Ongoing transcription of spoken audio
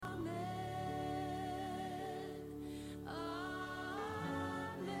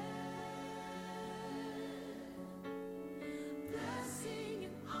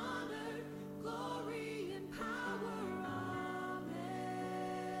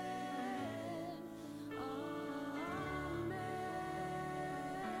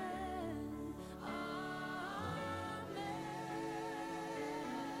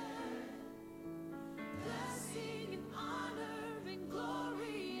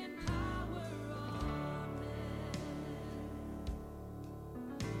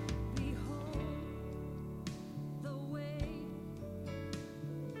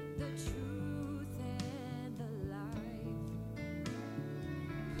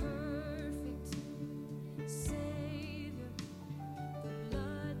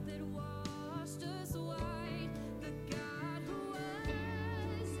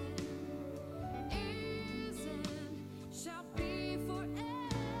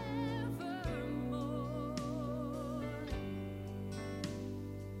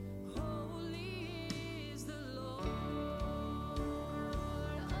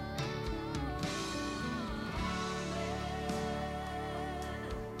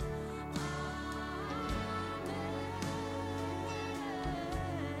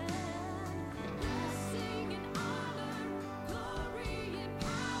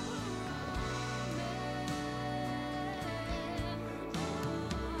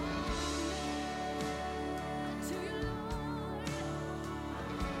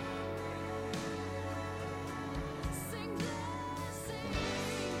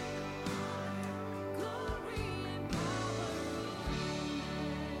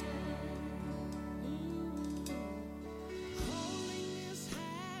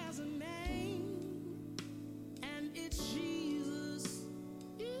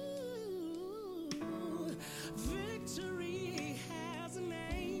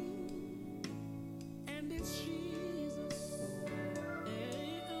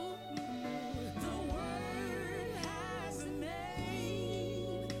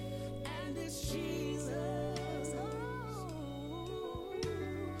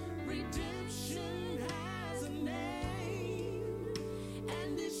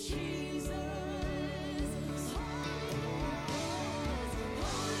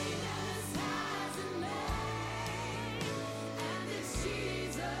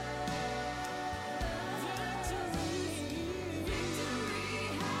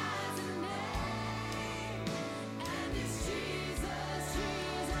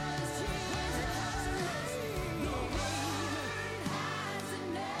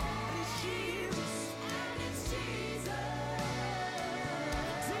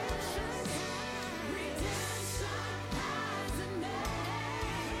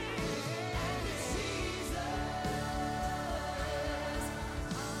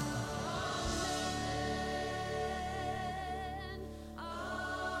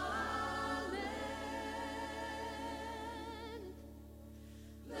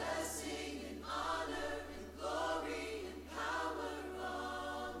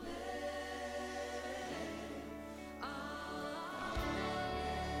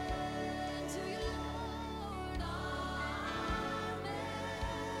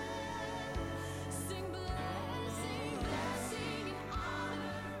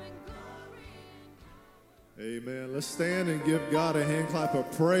Amen. Let's stand and give God a hand clap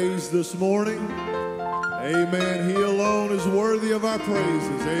of praise this morning. Amen. He alone is worthy of our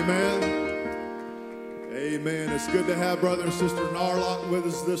praises. Amen. Amen. It's good to have Brother and Sister Narlock with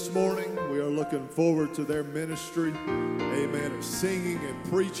us this morning. We are looking forward to their ministry. Amen. Of singing and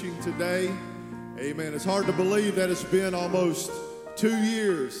preaching today. Amen. It's hard to believe that it's been almost 2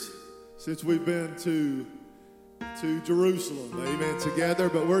 years since we've been to Jerusalem, amen, together.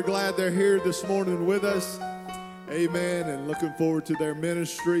 But we're glad they're here this morning with us, amen, and looking forward to their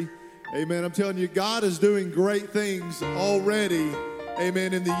ministry, amen. I'm telling you, God is doing great things already,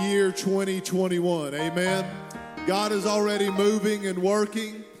 amen, in the year 2021, amen. God is already moving and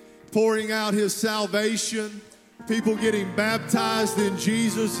working, pouring out His salvation, people getting baptized in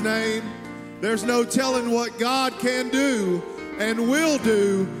Jesus' name. There's no telling what God can do and will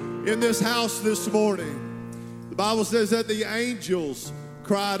do in this house this morning. The Bible says that the angels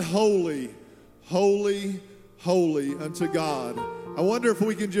cried, holy, holy, holy unto God. I wonder if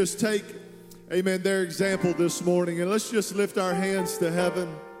we can just take, amen, their example this morning, and let's just lift our hands to heaven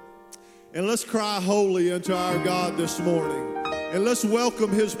and let's cry holy unto our God this morning. And let's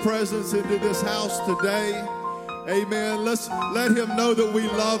welcome His presence into this house today. Amen. Let's let Him know that we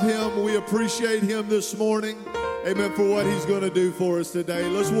love Him. We appreciate Him this morning. Amen, for what He's going to do for us today.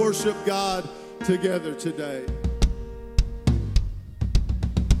 Let's worship God together today.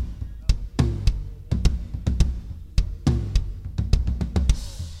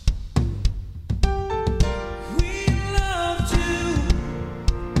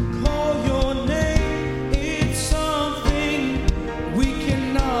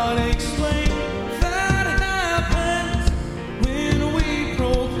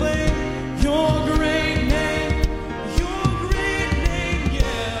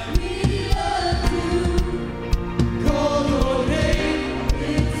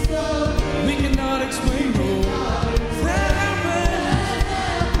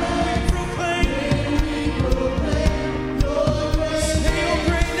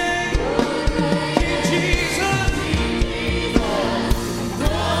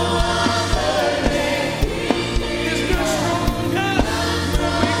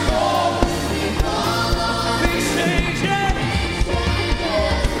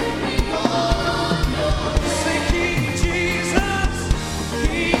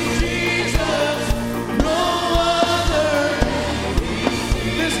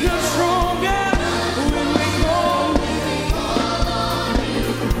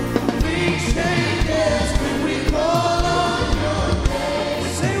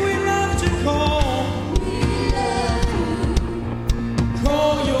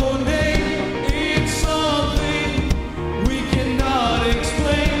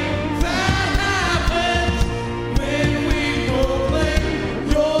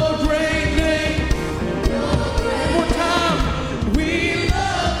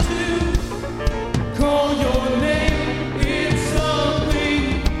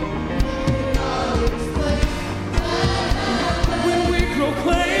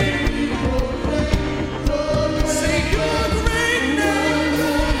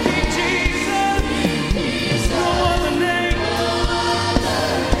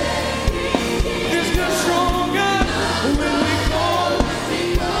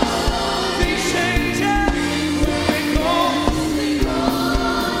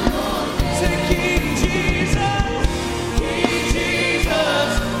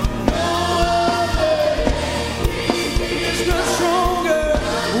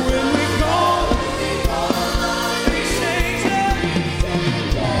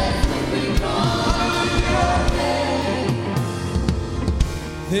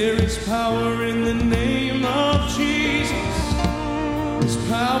 There is power in the name of Jesus.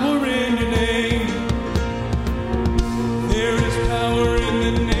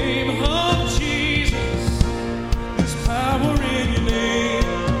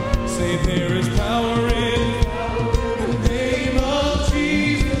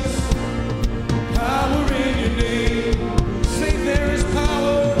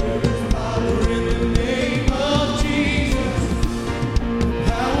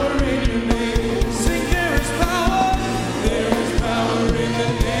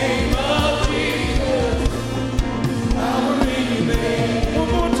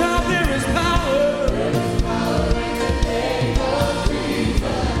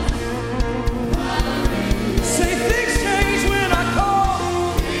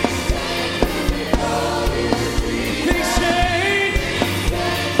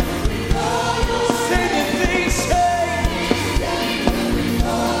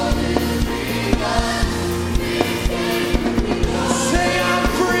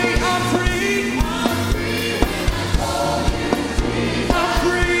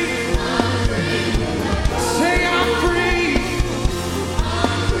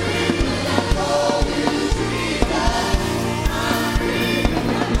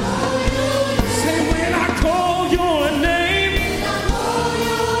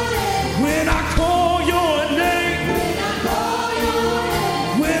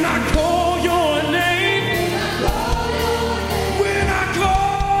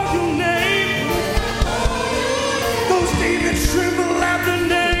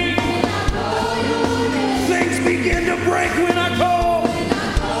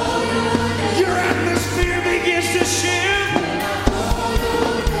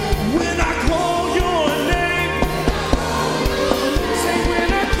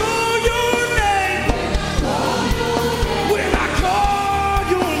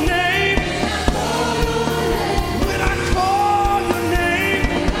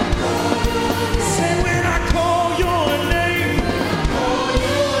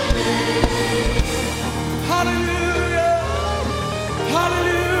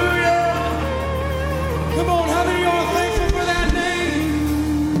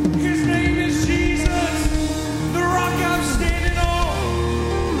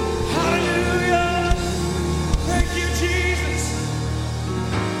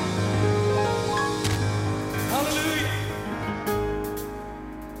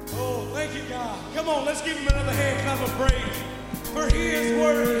 Come on, let's give him another hand clap of praise. For he is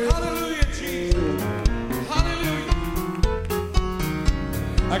worthy. Hallelujah, Jesus. Hallelujah.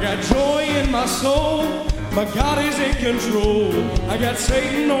 I got joy in my soul. My God is in control. I got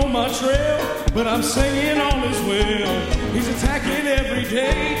Satan on my trail, but I'm singing all is well. He's attacking every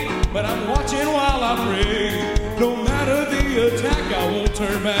day, but I'm watching while I pray. No matter the attack, I won't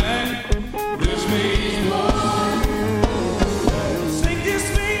turn back. This means war. Sing this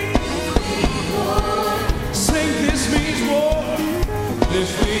means war. Sing this means war. This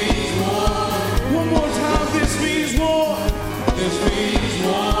means war. One more time, this means war. This means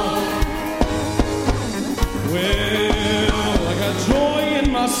war. Well, I got joy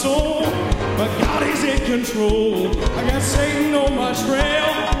in my soul, but God is in control. I got Satan on my trail,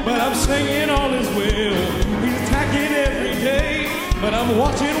 but I'm singing all is well. He's attacking every day, but I'm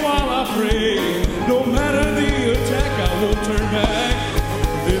watching while I pray. No matter the attack, I won't turn back.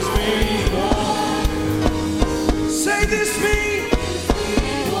 This means war. Say this means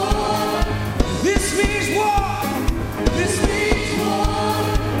war. This means war. This means war.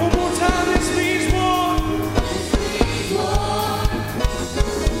 One more time, this means war.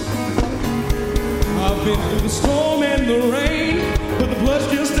 I've been through the storm and the rain, but the blood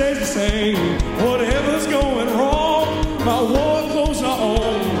still stays the same. Whatever's going wrong, my war clothes are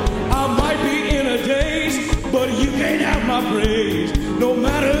on. I might be in a daze, but you can't have my praise. No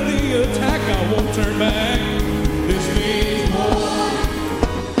matter the attack, I won't turn back. This means war.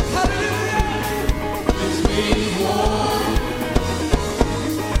 Hallelujah. This means war.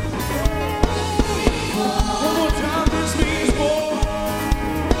 One more time, this means war.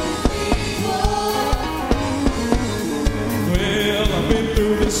 Well, I've been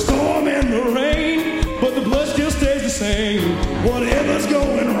through the storm and the rain, but the blood still stays the same. Whatever's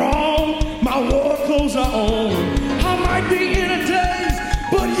going wrong, my war clothes are on. I might be in a daze,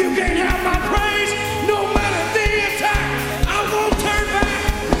 but you can't have my praise. No matter the attack, I won't turn back.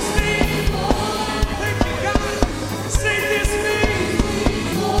 Steve, thank you, God. Say this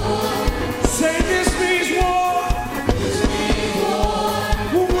means war. Say this means war. This means war.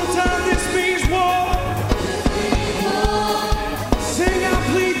 One more time, this means war. Sing, I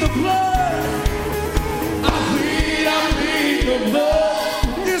plead the blood. I plead the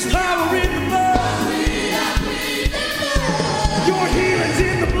blood. There's power in the blood. Your healing's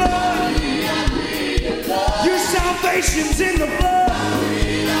in the blood. Your salvation's in the blood.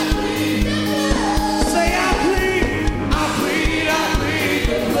 Say, I plead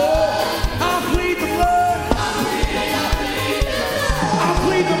the blood. I plead the blood. I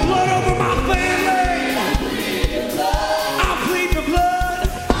plead the blood over my family. I plead the blood.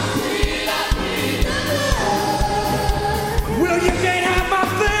 Well, you can't have my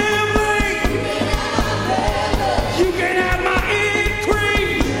family. You can't have my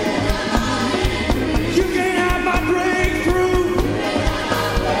increase. You can't have my breakthrough.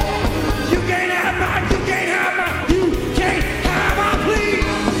 You can't have my plea.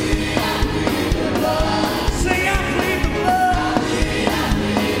 Say, I plead the blood.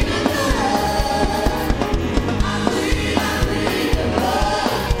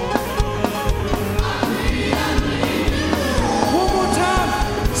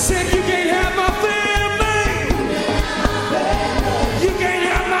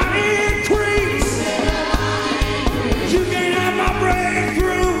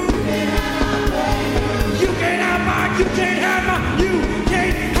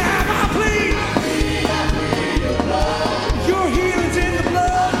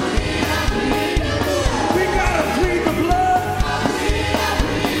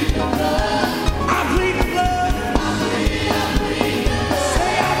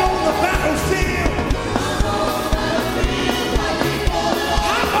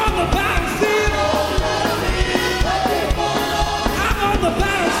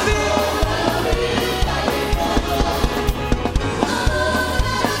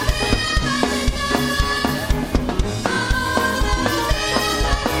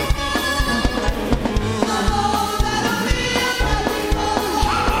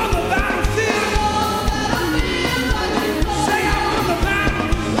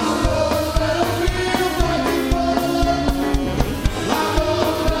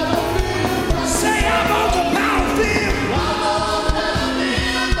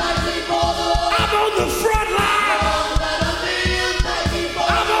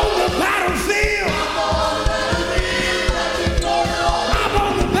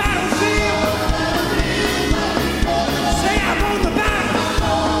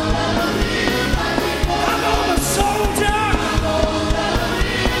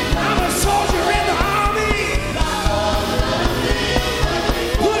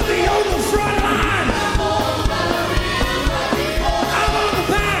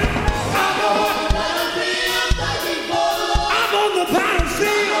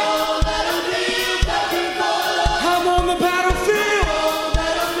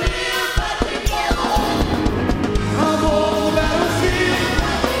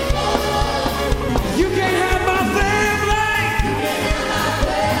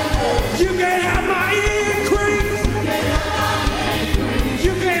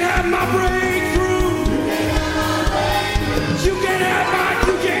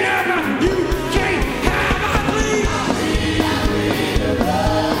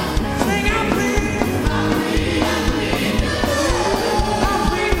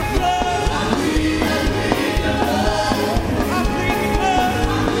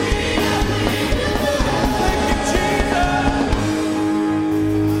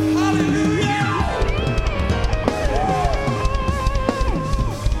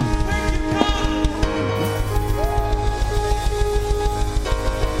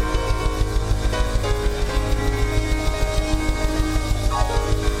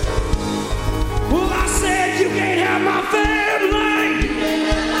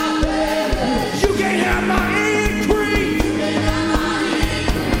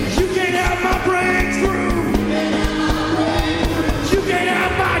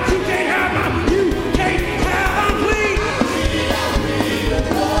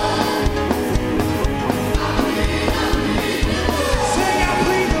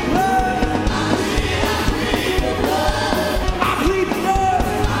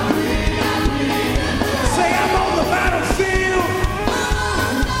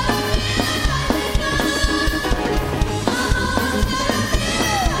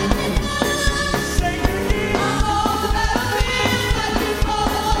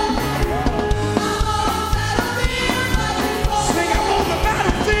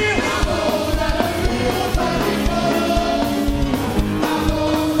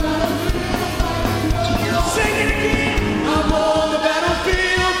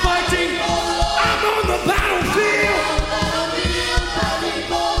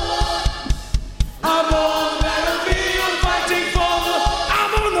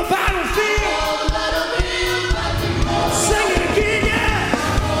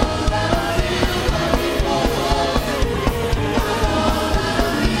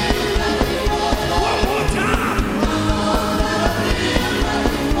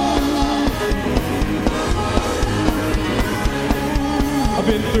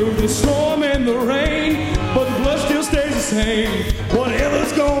 same.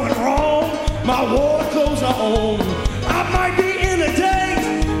 Whatever's going wrong, my war clothes are on. I might be in a daze,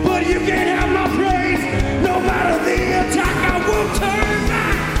 but you can't have my praise. No matter the attack, I won't turn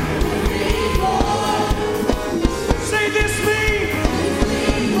back. Say this means.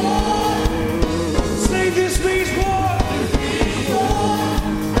 Say this means war.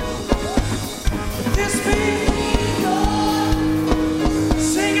 This means.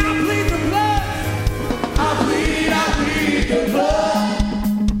 Sing, I plead the blood. I plead the blood.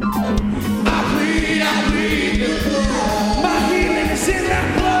 I plead the blood. My healing is in that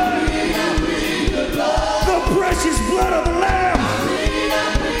blood. The precious blood of the Lamb.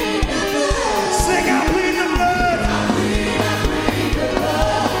 Sing, I plead the blood.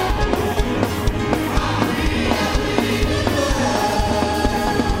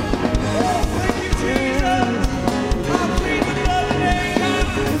 Oh, thank you, Jesus. I plead the blood today, God.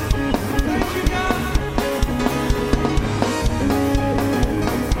 Thank you, God.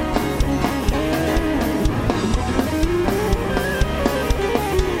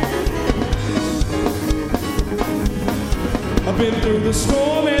 I've been through the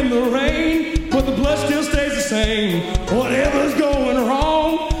storm and the rain, but the blood still stays the same. Whatever's going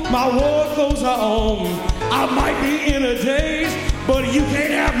wrong, my war clothes are on. I might be in a daze, but you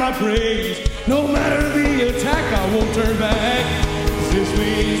can't have my praise. No matter the attack, I won't turn back. This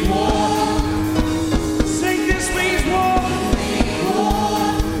means war. Sing, this means war.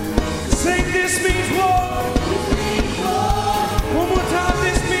 Sing, this means war. One more time,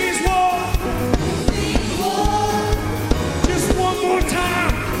 this means war. Just one more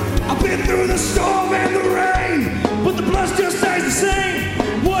time. I've been through the storm and the rain, but the blood still stays the same.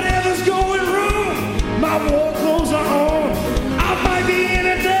 Whatever's going wrong, my war clothes are on. I might be in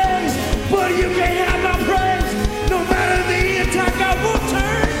a daze, but you can't have my praise. No matter the attack, I won't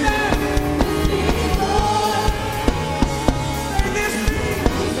turn back. Say this means.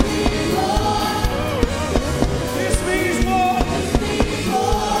 This means war.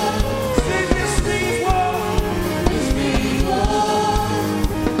 Say this means war.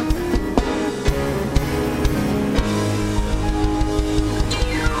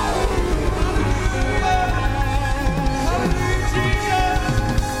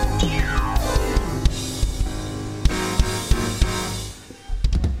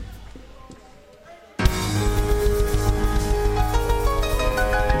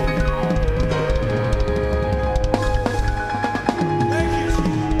 Thank you, Jesus.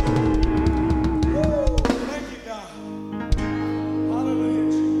 Woo. Thank you, God. Hallelujah,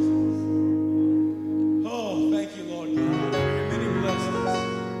 Jesus. Oh, thank you, Lord God, for your many blessings.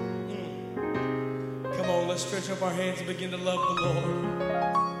 Come on, let's stretch up our hands and begin to love the Lord.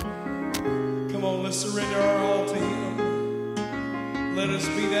 Come on, let's surrender our all to Him. Let us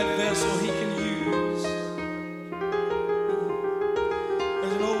be that vessel He can use.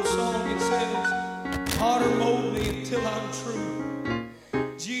 There's an old song, it says, "Potter, mold me until I'm true.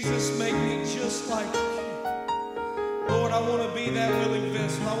 Jesus, make me just like you. Lord, I want to be that willing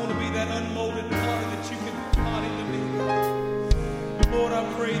vessel. I want to be that unmolded potter that you can pot into me, God. Lord, I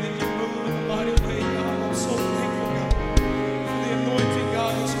pray that you move in a mighty way, God. I'm so thankful, God, for the anointing,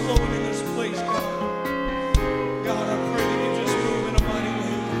 God, that's flowing in this place, God. God, I pray that you just move in a mighty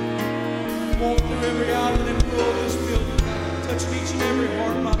way. Walk through every island and row of this building, God. Touch each and every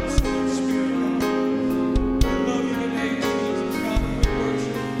heart, mind, soul, and spirit, God. We love you today, Jesus, God, and we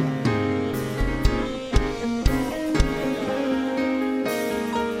worship you, God.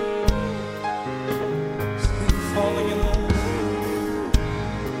 Sing, falling in love.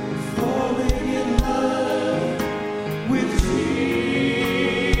 Falling in love with Jesus.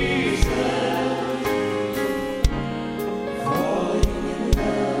 Falling in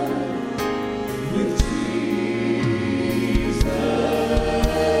love with Jesus.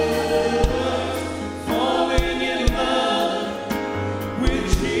 Falling in love with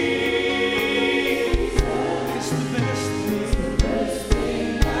Jesus. It's the best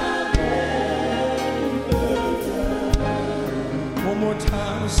thing I've ever done. One more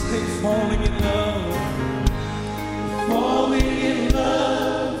time, say falling in love. Falling in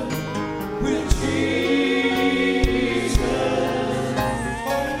love with Jesus.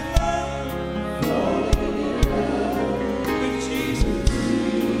 Falling in love with Jesus.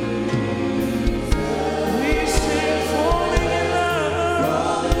 We say falling in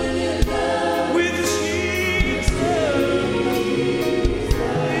love with Jesus.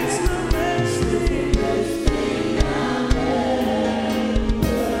 It's the best thing I've ever.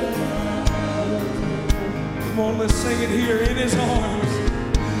 Come on, let's sing it here. In His arms.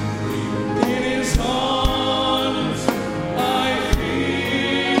 In His arms, I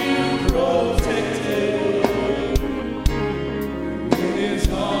feel protected.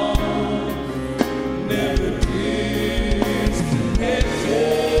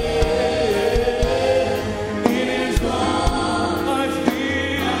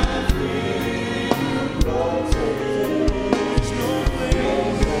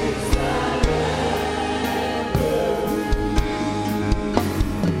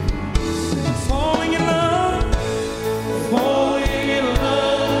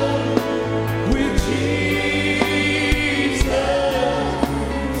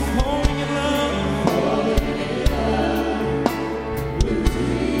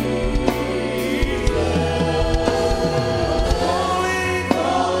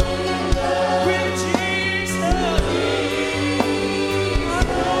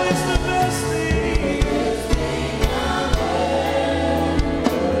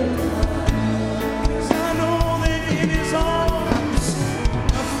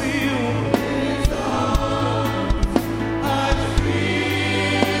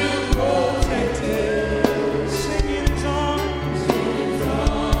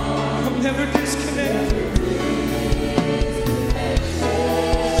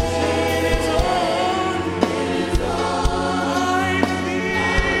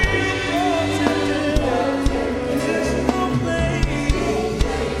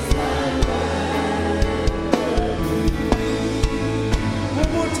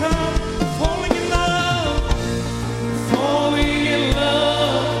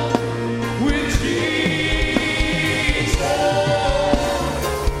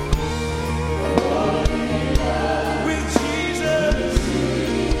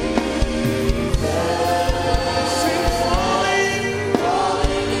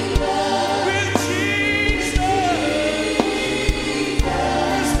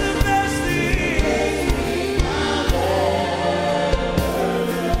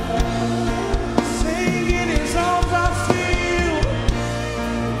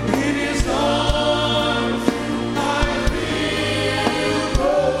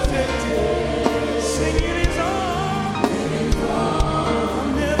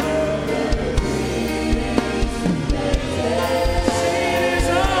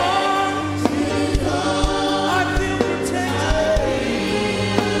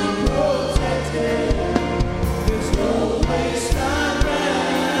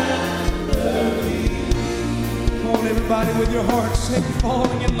 Say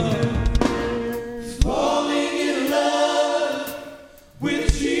falling in love. Falling in love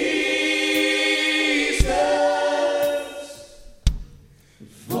with Jesus.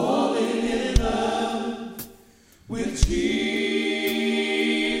 Falling in love with Jesus.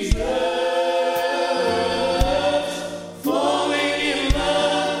 Falling in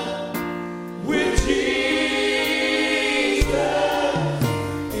love with Jesus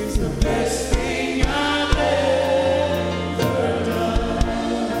is the best thing I've ever done.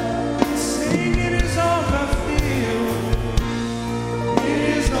 Singing is all I feel. In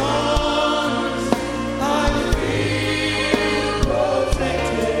His arms I feel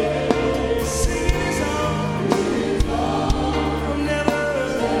protected. Singing His arms, I'm never.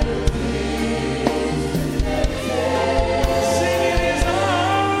 Singing His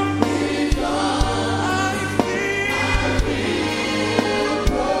arms, I feel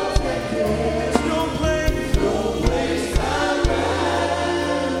protected. There's no place I'd rather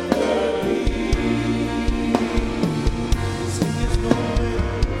be. Sing there's no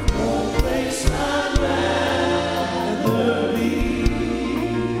place I'd rather be.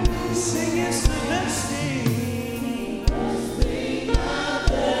 Sing it's the best thing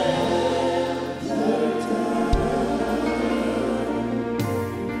I've ever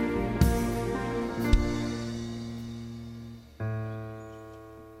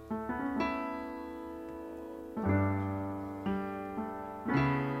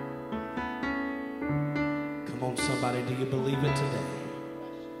Come on, somebody, do you believe it today?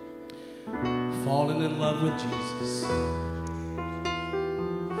 Falling in love with Jesus.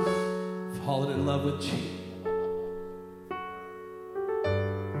 Falling in love with Jesus.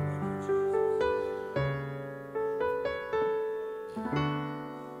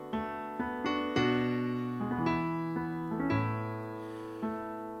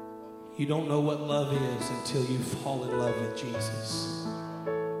 You don't know what love is until you fall in love with Jesus.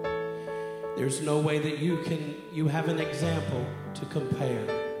 There's no way that you have an example to compare.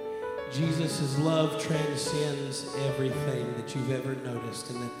 Jesus' love transcends everything that you've ever noticed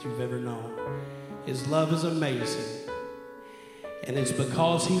and that you've ever known. His love is amazing. And it's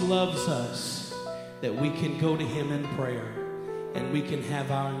because He loves us that we can go to Him in prayer and we can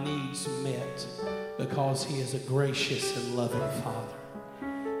have our needs met because He is a gracious and loving Father.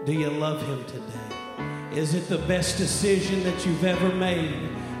 Do you love Him today? Is it the best decision that you've ever made?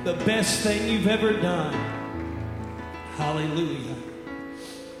 The best thing you've ever done? Hallelujah.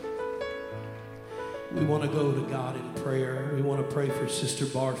 We want to go to God in prayer. We want to pray for Sister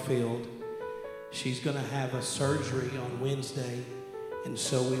Barfield. She's going to have a surgery on Wednesday, and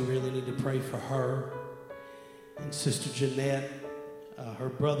so we really need to pray for her. And Sister Jeanette, her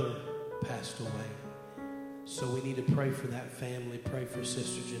brother passed away. So we need to pray for that family. Pray for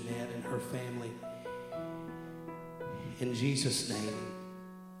Sister Jeanette and her family. In Jesus' name.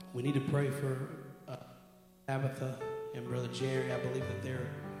 We need to pray for Tabitha and Brother Jerry. I believe that they're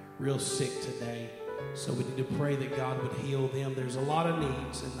real sick today. So we need to pray that God would heal them. There's a lot of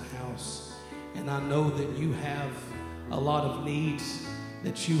needs in the house. And I know that you have a lot of needs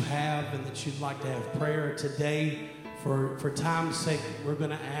that you have and that you'd like to have prayer today. For time's sake, we're going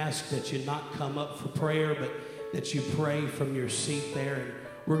to ask that you not come up for prayer, but that you pray from your seat there. And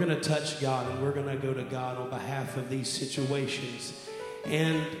we're going to touch God, and we're going to go to God on behalf of these situations.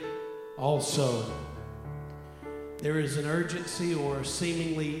 And also, there is an urgency, or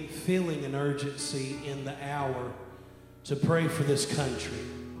seemingly feeling an urgency in the hour, to pray for this country,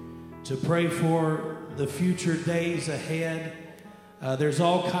 to pray for the future days ahead. There's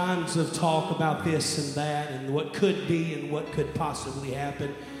all kinds of talk about this and that and what could be and what could possibly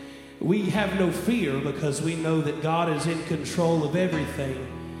happen. We have no fear because we know that God is in control of everything.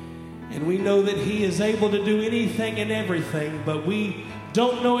 And we know that He is able to do anything and everything, but we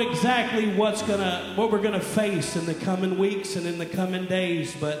don't know exactly what we're gonna face in the coming weeks and in the coming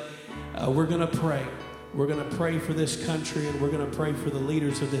days, but we're gonna pray. We're gonna pray for this country, and we're gonna pray for the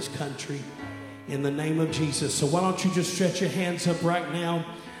leaders of this country in the name of Jesus. So why don't you just stretch your hands up right now?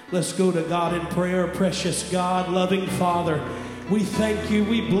 Let's go to God in prayer. Precious God, loving Father, we thank you,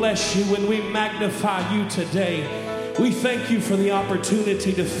 we bless you, and we magnify you today. We thank you for the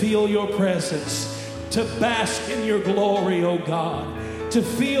opportunity to feel your presence, to bask in your glory, oh God, to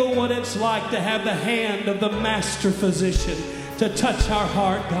feel what it's like to have the hand of the master physician, to touch our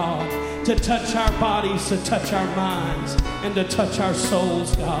heart, God, to touch our bodies, to touch our minds, and to touch our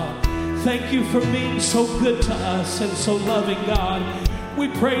souls, God. Thank you for being so good to us and so loving, God. We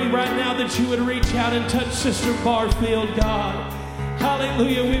pray right now that you would reach out and touch Sister Barfield, God.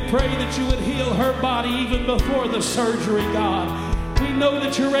 Hallelujah. We pray that you would heal her body even before the surgery, God. We know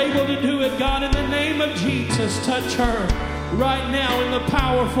that you're able to do it, God. In the name of Jesus, touch her. right now in the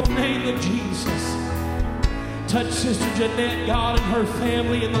powerful name of Jesus. Touch Sister Jeanette, God, and her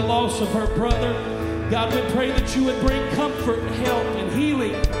family in the loss of her brother. God, we pray that you would bring comfort, help, and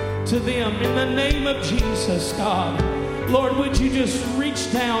healing to them in the name of Jesus, God. Lord, would you just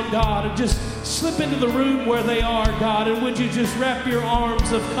reach down, God, and just slip into the room where they are, God, and would you just wrap your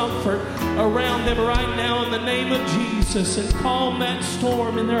arms of comfort around them right now in the name of Jesus and calm that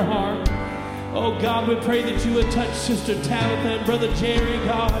storm in their heart. Oh, God, we pray that you would touch Sister Tabitha and Brother Jerry,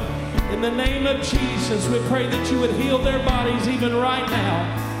 God. In the name of Jesus, we pray that you would heal their bodies even right now.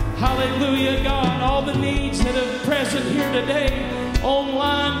 Hallelujah, God. All the needs that are present here today,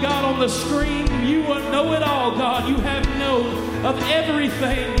 online, God, on the screen, you know it all, God. You have known of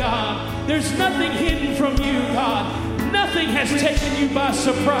everything, God. There's nothing hidden from you, God. Nothing has taken you by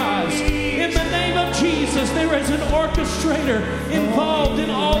surprise. In the name of Jesus, there is an orchestrator involved in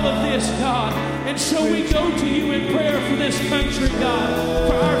all of this, God. And so we go to you in prayer for this country, God,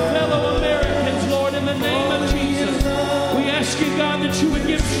 for our fellow Americans, Lord, in the name of Jesus. We ask you, God, that you would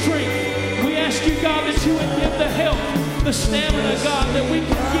give strength. We ask you, God, that you would give the help, the stamina, God, that we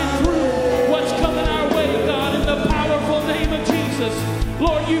can get through what's coming our way, God, in the powerful name of Jesus.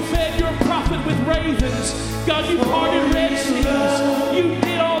 Lord, you fed your prophet with ravens. God, you parted Red Seas. You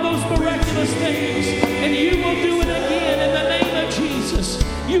did all those miraculous things. And you will do it again in the name of Jesus.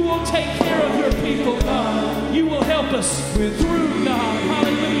 You will take care of your people, God. You will help us through, God.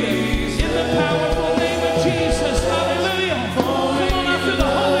 Hallelujah. In the powerful name of Jesus. Hallelujah. Come on, I feel the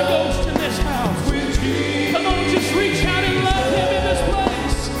Holy Ghost in this house. Come on, just reach out and love him in this place.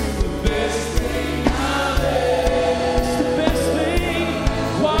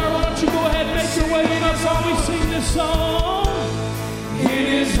 While we sing this song, it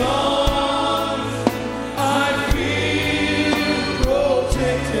is on. I feel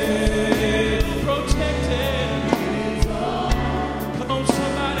protected. Protected. It is on. Come on,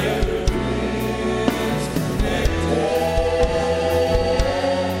 somebody. Everything's connected.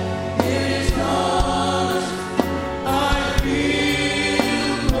 It is on. I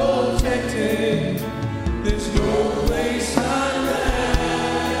feel protected. There's no place I'd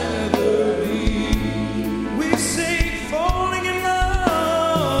rather be. Falling in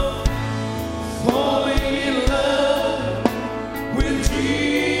love with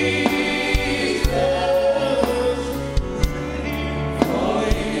Jesus.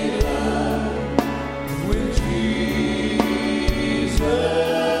 Falling in love with Jesus.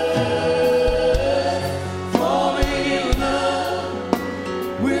 Falling in love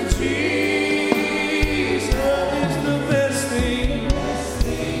with Jesus is the best thing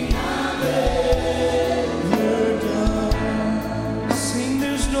I've ever done. Sing,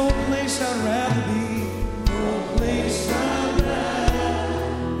 there's no place I'd rather be, no place I'd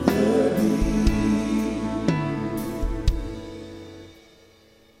rather be.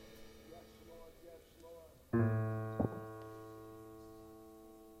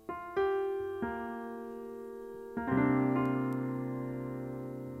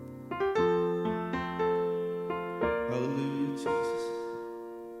 Hallelujah, Jesus.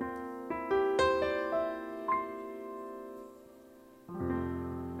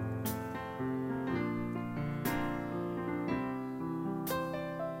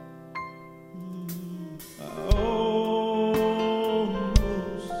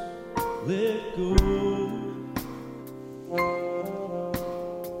 Let go.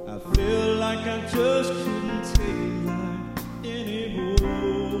 I feel like I just couldn't take life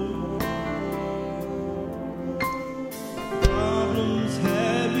anymore. Problems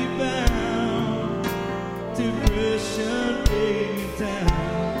had me bound, depression weighed me down,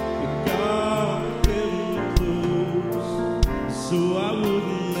 but God held me close, so I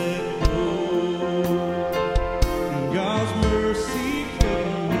wouldn't let go. And God's mercy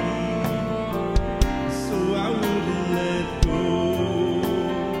kept me.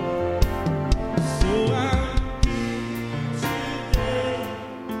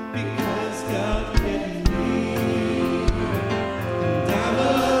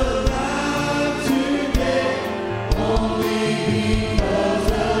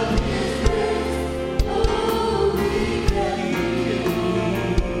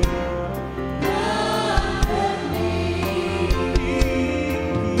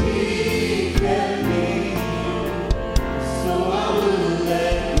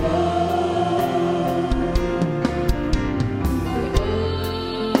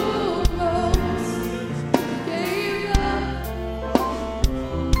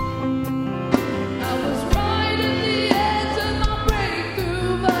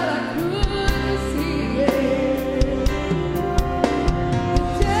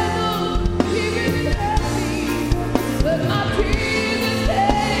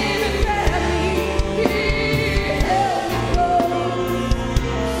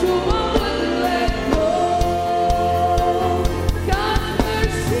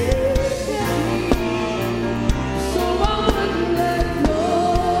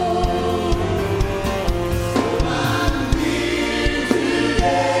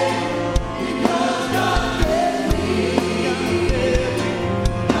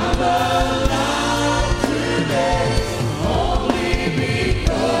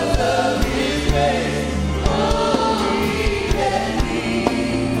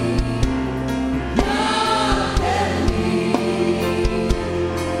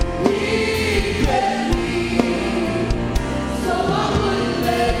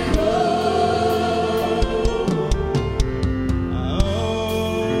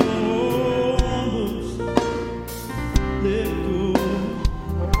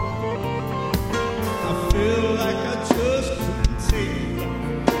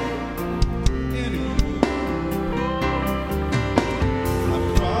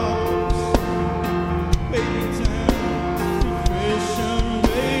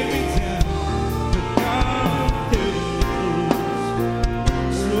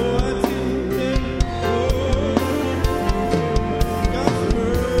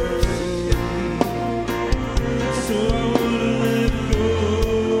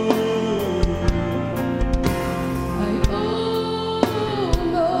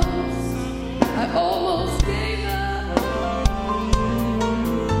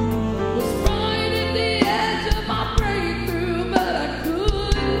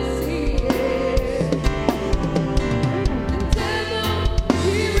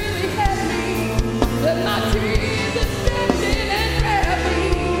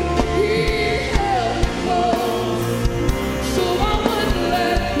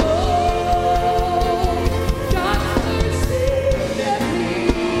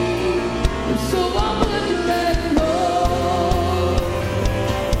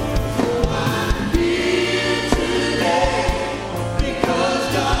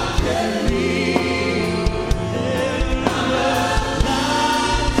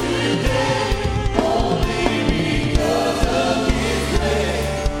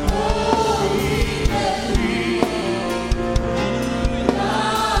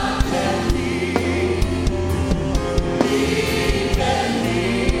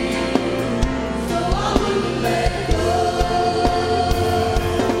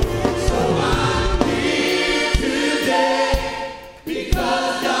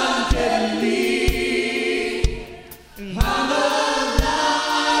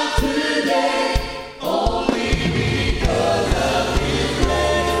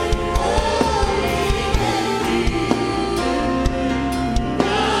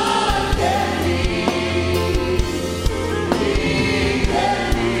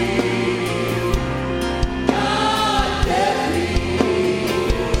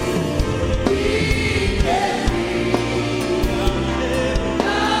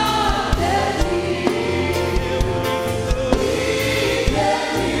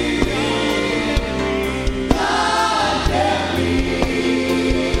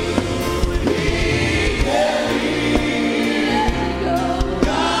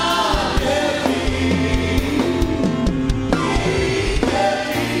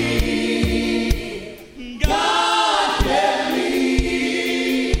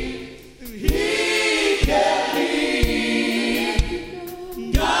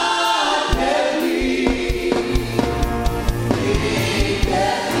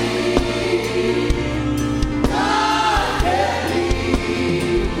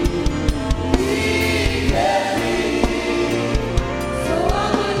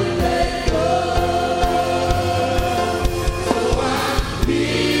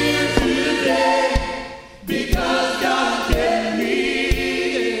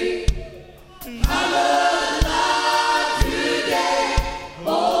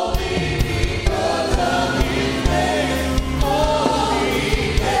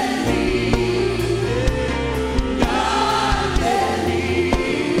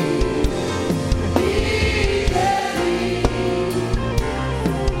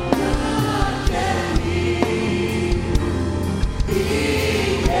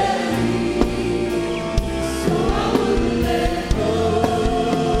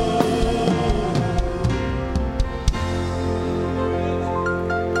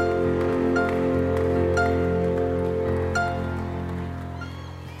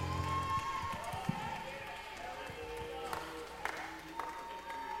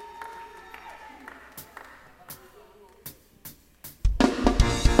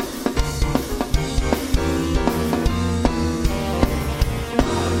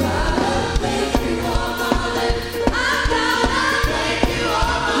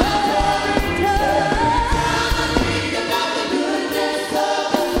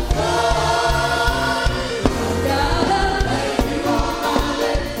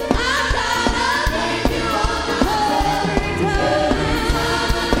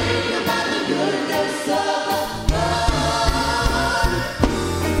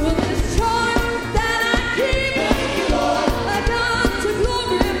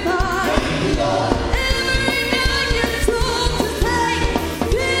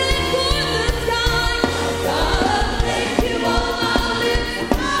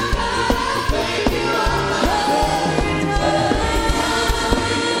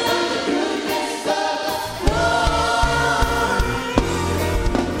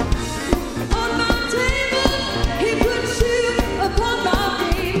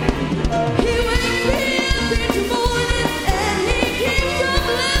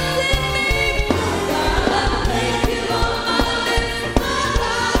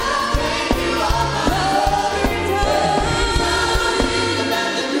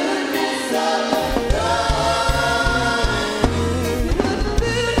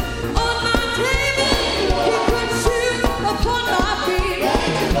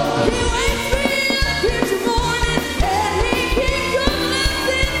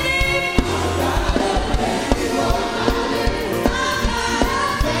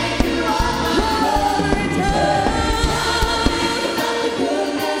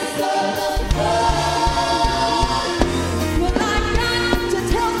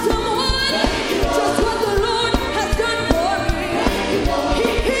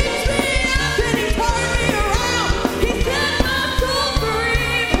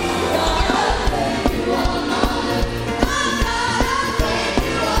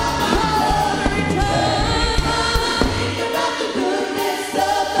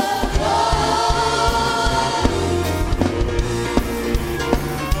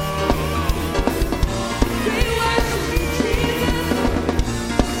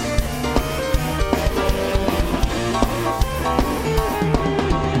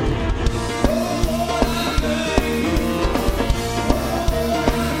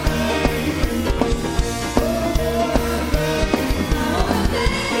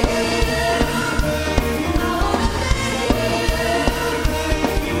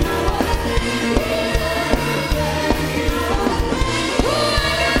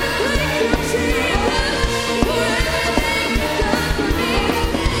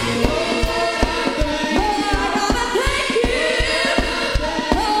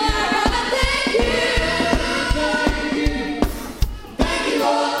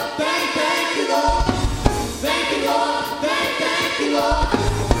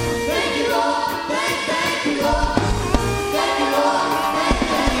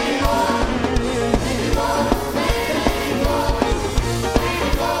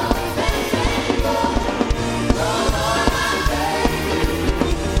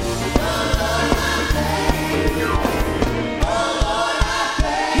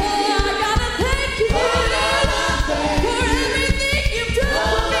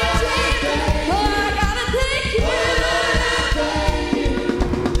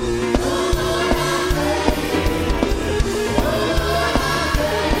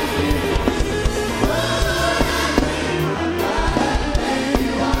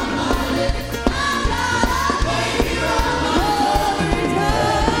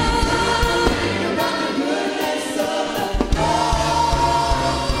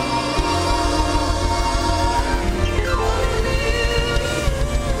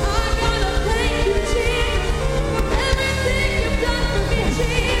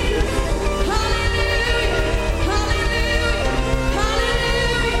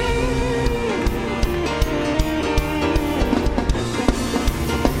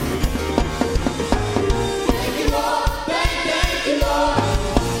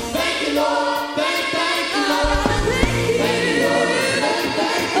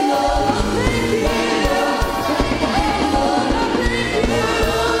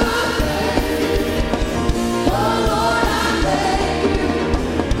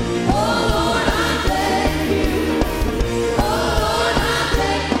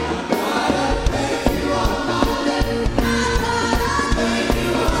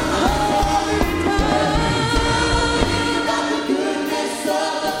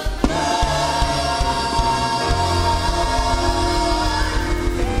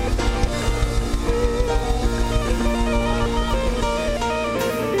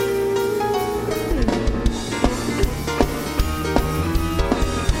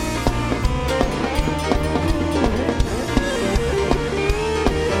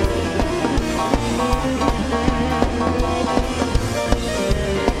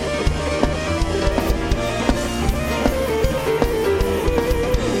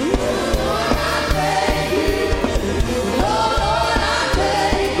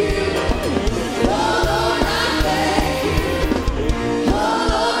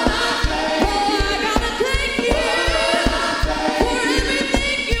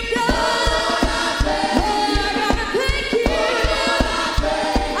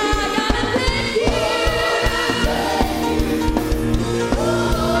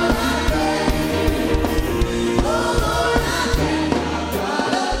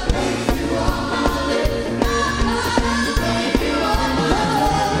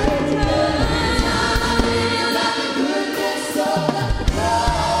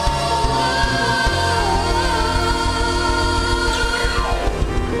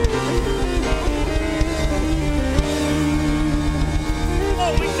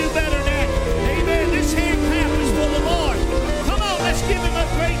 on, we can do better than that. Amen. This hand clap is for the Lord. Come on, let's give him a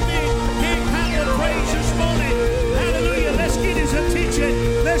great big hand clap of praise this morning. Hallelujah. Let's get his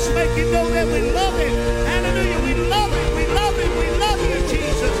attention. Let's make him know that we love him. Hallelujah. We love him. We love him. We love you,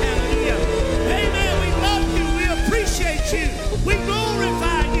 Jesus. Hallelujah. Amen. We love you. We appreciate you. We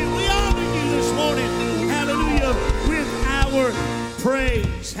glorify you. We honor you this morning. Hallelujah. With our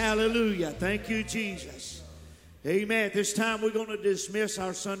praise. Hallelujah. Thank you, Jesus. Amen. At this time, we're going to dismiss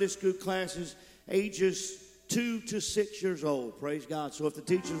our Sunday school classes ages 2 to 6 years old. Praise God. So if the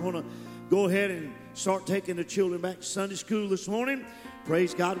teachers want to go ahead and start taking the children back to Sunday school this morning,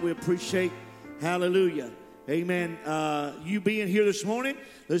 praise God. We appreciate, hallelujah. Amen. You being here this morning.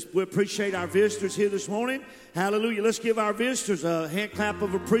 We appreciate our visitors here this morning. Hallelujah. Let's give our visitors a hand clap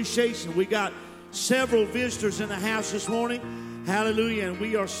of appreciation. We got several visitors in the house this morning. Hallelujah. And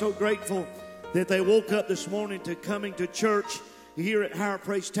we are so grateful that they woke up this morning to coming to church here at Higher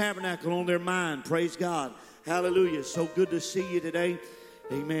Praise Tabernacle on their mind. Praise God. Hallelujah. So good to see you today.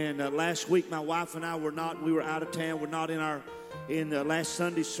 Amen. Last week, my wife and I we were out of town. We're not in the last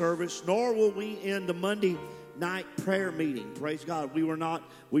Sunday service, nor will we in the Monday night prayer meeting. Praise God.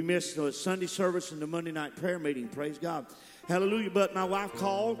 We missed the Sunday service and the Monday night prayer meeting. Praise God. Hallelujah. But my wife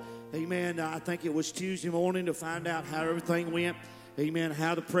called. Amen. I think it was Tuesday morning to find out how everything went. Amen.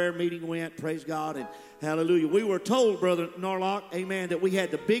 How the prayer meeting went. Praise God. And hallelujah. We were told, Brother Norlock, amen, that we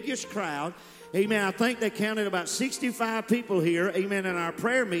had the biggest crowd. Amen. I think they counted about 65 people here. Amen. In our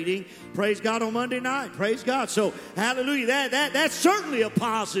prayer meeting. Praise God on Monday night. Praise God. So hallelujah. That's certainly a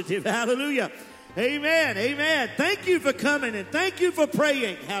positive. Hallelujah. Amen. Amen. Thank you for coming and thank you for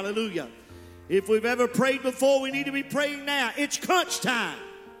praying. Hallelujah. If we've ever prayed before, we need to be praying now. It's crunch time.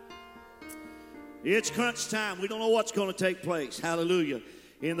 It's crunch time. We don't know what's going to take place. Hallelujah.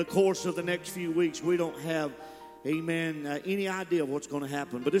 In the course of the next few weeks, we don't have, amen, any idea of what's going to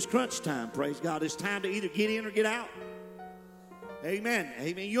happen. But it's crunch time. Praise God. It's time to either get in or get out. Amen.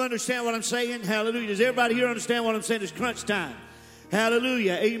 Amen. You understand what I'm saying? Hallelujah. Does everybody here understand what I'm saying? It's crunch time.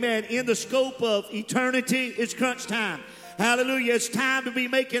 Hallelujah. Amen. In the scope of eternity, it's crunch time. Hallelujah. It's time to be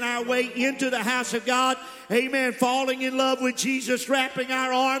making our way into the house of God. Amen. Falling in love with Jesus, wrapping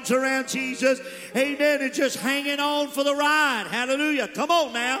our arms around Jesus. Amen. And just hanging on for the ride. Hallelujah. Come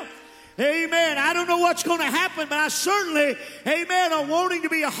on now. Amen. I don't know what's going to happen, but I certainly, amen, am wanting to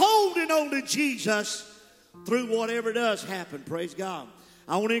be holding on to Jesus through whatever does happen. Praise God.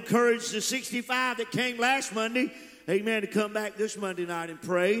 I want to encourage the 65 that came last Monday, amen, to come back this Monday night and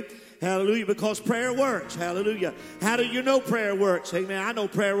pray. Hallelujah, because prayer works. Hallelujah. How do you know prayer works? Amen. I know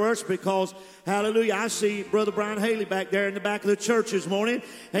prayer works because, hallelujah, I see Brother Brian Haley back there in the back of the church this morning.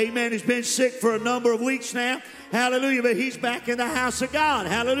 Amen. He's been sick for a number of weeks now. Hallelujah. But he's back in the house of God.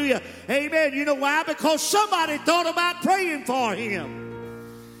 Hallelujah. Amen. You know why? Because somebody thought about praying for him.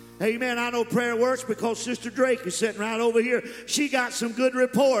 Amen. I know prayer works because Sister Drake is sitting right over here. She got some good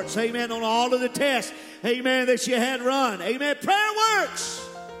reports. Amen. On all of the tests. Amen. That she had run. Amen. Prayer works.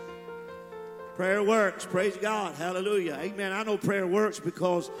 Prayer works. Praise God. Hallelujah. Amen. I know prayer works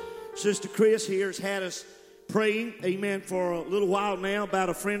because Sister Chris here has had us praying, amen, for a little while now about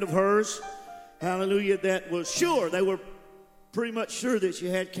a friend of hers. Hallelujah. That was sure. They were pretty much sure that she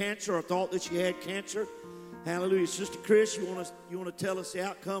had cancer or thought that she had cancer. Hallelujah. Sister Chris, you want to tell us the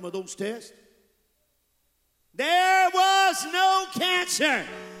outcome of those tests? There was no cancer.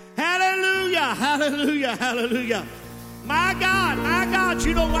 Hallelujah. Hallelujah. Hallelujah. My God,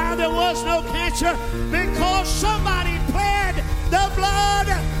 you know why there was no cancer? Because somebody pled the blood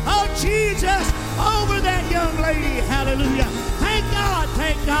of Jesus over that young lady. Hallelujah. Thank God,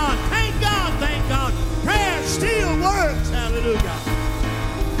 thank God, thank God, thank God. Prayer still works. Hallelujah.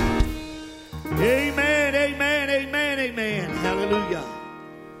 Amen, amen, amen, amen. Hallelujah.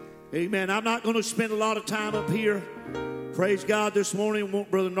 Amen. I'm not going to spend a lot of time up here. Praise God this morning. We want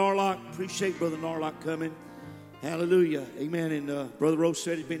Brother Norlock. Appreciate Brother Norlock coming. Hallelujah. Amen. And Brother Rose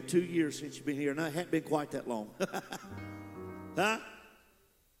said it's been 2 years since you've been here. No, it hadn't been quite that long. Huh?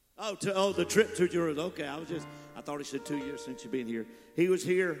 The trip to Jerusalem. Okay, I thought he said 2 years since you've been here. He was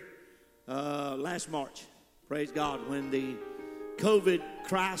here last March. Praise God. When the COVID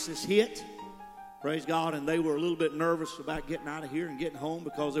crisis hit. Praise God. And they were a little bit nervous about getting out of here and getting home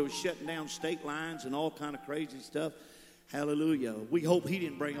because they were shutting down state lines and all kind of crazy stuff. Hallelujah. We hope he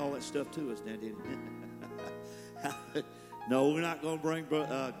didn't bring all that stuff to us now, did he? No, we're not going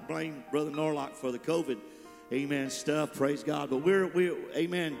to blame Brother Norlock for the COVID, amen, stuff. Praise God. But we're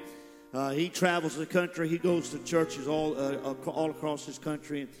amen. He travels the country. He goes to churches all across this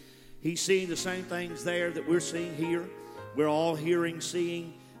country. And he's seeing the same things there that we're seeing here. We're all hearing,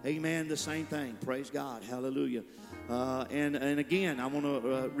 seeing, Amen. The same thing. Praise God. Hallelujah. And again, I want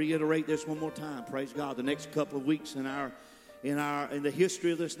to reiterate this one more time. Praise God. The next couple of weeks in the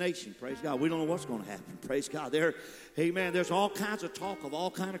history of this nation. Praise God. We don't know what's going to happen. Praise God. Amen. There's all kinds of talk of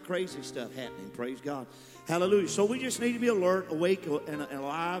all kind of crazy stuff happening. Praise God. Hallelujah. So we just need to be alert, awake, and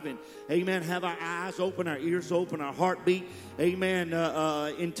alive, and amen, have our eyes open, our ears open, our heartbeat, amen,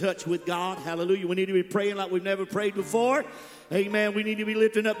 in touch with God. Hallelujah. We need to be praying like we've never prayed before. Amen. We need to be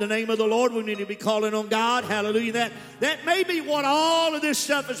lifting up the name of the Lord. We need to be calling on God. Hallelujah. That may be what all of this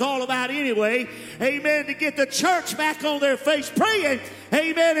stuff is all about anyway. Amen. To get the church back on their face praying.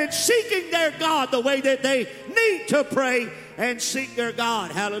 Amen. And seeking their God the way that they need to pray and seek their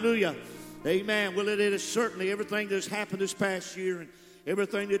God. Hallelujah. Amen. Well, it is certainly everything that's happened this past year and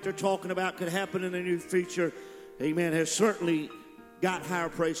everything that they're talking about could happen in the near future. Amen. Has certainly got Higher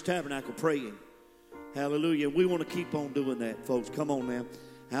Praise Tabernacle praying. Hallelujah. We want to keep on doing that, folks. Come on now.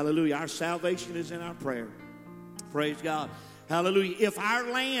 Hallelujah. Our salvation is in our prayer. Praise God. Hallelujah. If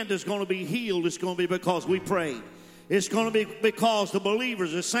our land is going to be healed, it's going to be because we prayed. It's going to be because the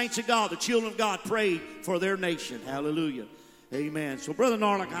believers, the saints of God, the children of God prayed for their nation. Hallelujah. Amen. So, Brother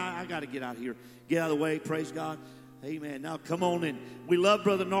Narlock, I got to get out here. Get out of the way. Praise God. Amen. Now, come on in. We love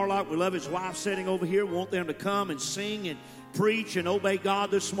Brother Narlock. We love his wife sitting over here. We want them to come and sing and preach and obey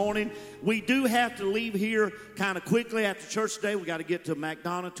God this morning. We do have to leave here kind of quickly after church today. We got to get to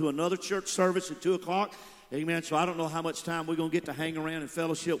McDonough to another church service at 2 o'clock. Amen. So I don't know how much time we're going to get to hang around and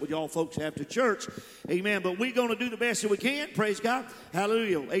fellowship with y'all folks after church. Amen. But we're going to do the best that we can. Praise God.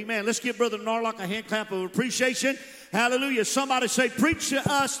 Hallelujah. Amen. Let's give Brother Narlock a hand clap of appreciation. Hallelujah. Somebody say, preach to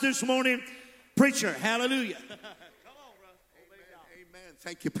us this morning. Preacher. Hallelujah.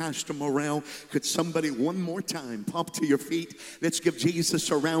 Thank you, Pastor Morrell. Could somebody one more time pop to your feet? Let's give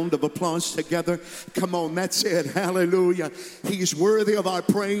Jesus a round of applause together. Come on, that's it. Hallelujah. He's worthy of our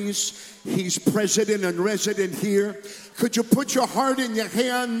praise. He's president and resident here. Could you put your heart in your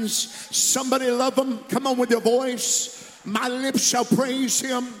hands? Somebody love him. Come on with your voice. My lips shall praise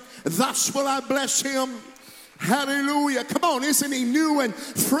him. Thus will I bless him. Hallelujah. Come on, isn't he new and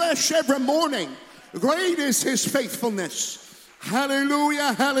fresh every morning? Great is his faithfulness.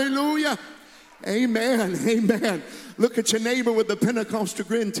 Hallelujah, hallelujah. Amen, amen. Look at your neighbor with the Pentecostal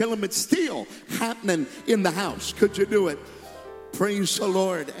grin. Tell him it's still happening in the house. Could you do it? Praise the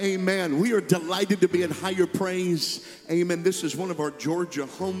Lord. Amen. We are delighted to be in Higher Praise. Amen. This is one of our Georgia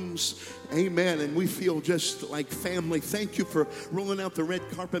homes. Amen. And we feel just like family. Thank you for rolling out the red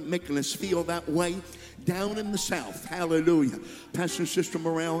carpet, making us feel that way down in the South. Hallelujah. Pastor and Sister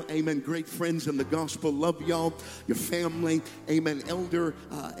Morrell, amen. Great friends in the gospel. Love y'all, your family. Amen. Elder,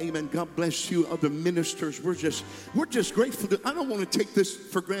 amen. God bless you. Other ministers. We're just grateful. I don't want to take this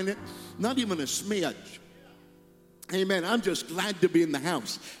for granted. Not even a smidge. Amen. I'm just glad to be in the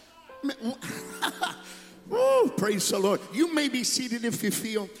house. Woo, praise the Lord. You may be seated if you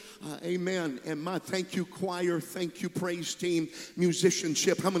feel. Amen. And my thank you, choir. Thank you, praise team,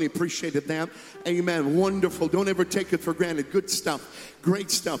 musicianship. How many appreciated that? Amen. Wonderful. Don't ever take it for granted. Good stuff.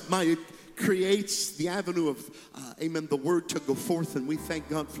 Great stuff. It creates the avenue of, amen, the word to go forth. And we thank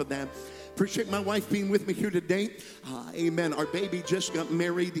God for that. Appreciate my wife being with me here today. Amen. Our baby just got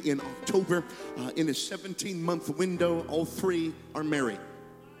married in October. In a 17-month window, all three are married.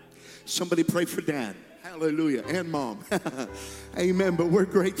 Somebody pray for Dad. Hallelujah. And Mom. Amen. But we're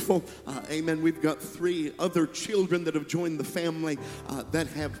grateful. Amen. We've got 3 other children that have joined the family that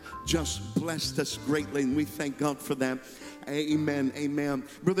have just blessed us greatly. And we thank God for that. Amen. Amen.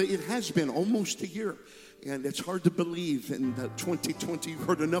 Brother, it has been almost a year. And it's hard to believe in 2020. You've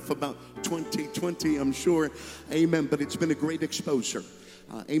heard enough about 2020, I'm sure. Amen. But it's been a great exposure.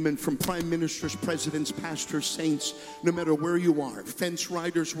 Amen. From prime ministers, presidents, pastors, saints, no matter where you are. Fence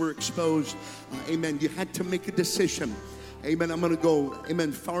riders were exposed. Amen. You had to make a decision. Amen. I'm going to go,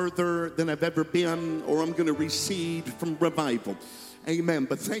 amen, farther than I've ever been, or I'm going to recede from revival. Amen.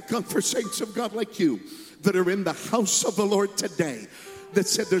 But thank God for saints of God like you that are in the house of the Lord today, that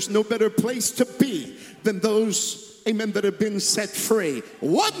said there's no better place to be than those, amen, that have been set free.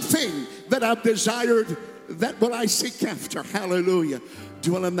 One thing that I've desired, that will I seek after. Hallelujah.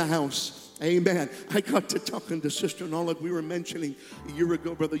 Dwell in the house. Amen. I got to talking to Sister Narlock. We were mentioning a year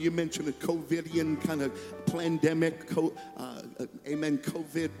ago, brother, you mentioned a COVIDian kind of pandemic. Amen.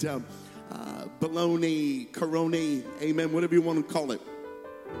 COVID, baloney, corona, amen, whatever you want to call it.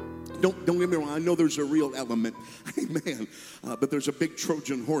 Don't get me wrong. I know there's a real element. Amen. But there's a big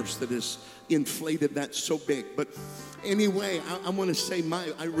Trojan horse that has inflated that so big. But anyway, I want to say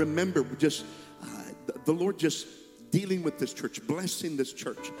I remember just the Lord just dealing with this church, blessing this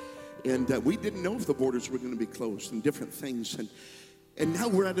church. And we didn't know if the borders were going to be closed and different things. And now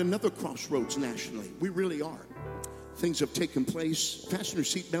we're at another crossroads nationally. We really are. Things have taken place. Fasten your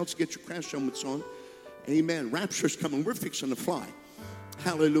seatbelts, get your crash helmets on. Amen. Rapture's coming. We're fixing to fly.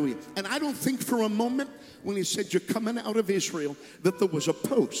 Hallelujah. And I don't think for a moment when he said you're coming out of Israel that there was a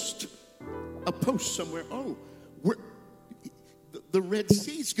post somewhere. Oh, the Red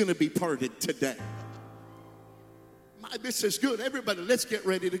Sea's going to be parted today. This is good. Everybody, let's get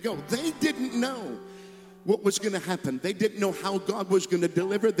ready to go. They didn't know what was going to happen. They didn't know how God was going to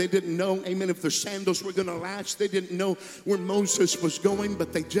deliver. They didn't know, amen, if their sandals were going to last. They didn't know where Moses was going,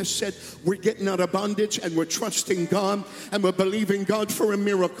 but they just said, we're getting out of bondage and we're trusting God and we're believing God for a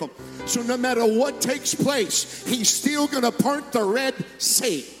miracle. So no matter what takes place, he's still going to part the Red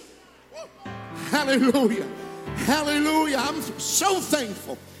Sea. Hallelujah. Hallelujah. I'm so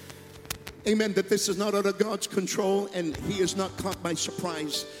thankful, amen, that this is not out of God's control and he is not caught by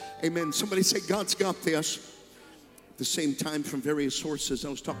surprise. Amen. Somebody say, God's got this. At the same time, from various sources, I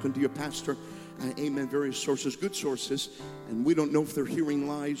was talking to your pastor. Amen. Various sources, good sources. And we don't know if they're hearing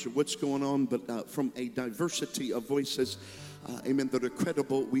lies or what's going on, but from a diversity of voices, amen, that are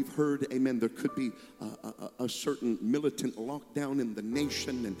credible, we've heard, amen, there could be a certain militant lockdown in the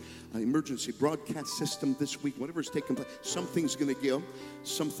nation and emergency broadcast system this week, whatever's taking place. Something's going to give,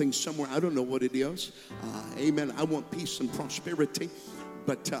 something somewhere. I don't know what it is. Amen. I want peace and prosperity.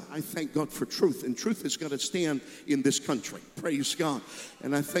 But I thank God for truth, and truth has got to stand in this country. Praise God.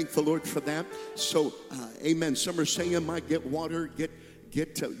 And I thank the Lord for that. So, amen. Some are saying, might get water, get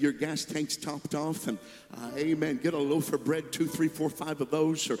your gas tanks topped off, and amen, get a loaf of bread, 2, 3, 4, 5 of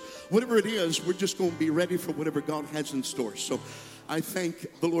those, or whatever it is. We're just going to be ready for whatever God has in store. So I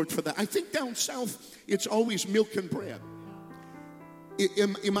thank the Lord for that. I think down south, it's always milk and bread.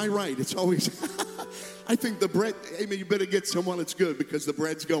 Am I right? It's always... I think the bread, amen, you better get some while it's good because the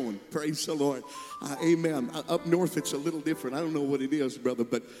bread's going. Praise the Lord. Amen. Up north, it's a little different. I don't know what it is, brother,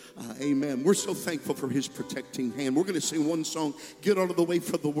 but amen. We're so thankful for his protecting hand. We're going to sing one song, Get Out of the Way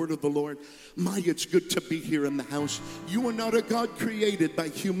for the Word of the Lord. My, it's good to be here in the house. You are not a God created by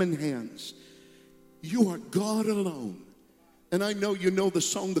human hands. You are God alone. And I know you know the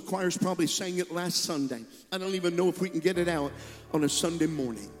song. The choir's probably sang it last Sunday. I don't even know if we can get it out on a Sunday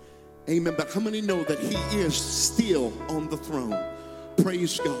morning. Amen. But how many know that he is still on the throne?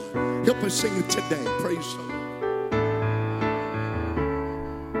 Praise God. Help us sing it today. Praise God.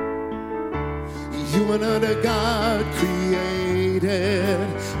 You are not a God created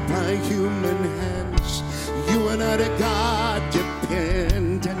by human hands. You are not a God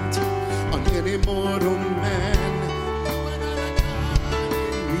dependent on any mortal man. You are not a God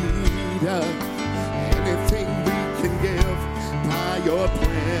in need of anything we can give by your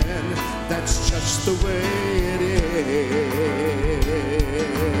plan. That's just the way it is.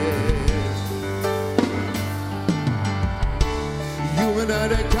 You are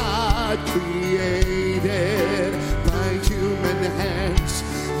not a God created by human hands.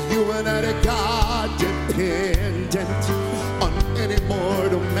 You are not a God dependent on any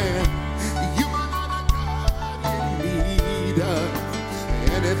mortal man. You are not a God in need of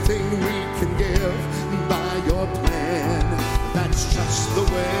anything we can give by your plan. That's just the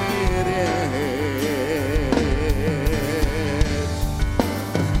way it is.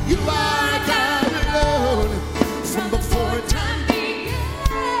 You are God alone from before time began.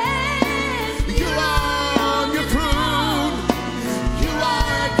 You are on your throne. You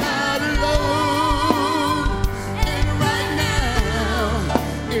are God alone. And right now,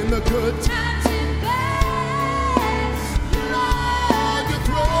 in the good times and bad, you are on your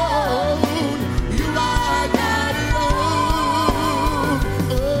throne. You are God alone.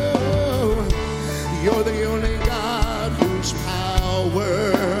 You're the only God whose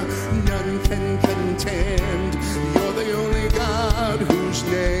power none can contend. You're the only God whose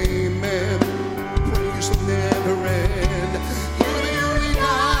name and praise will never end. You're the only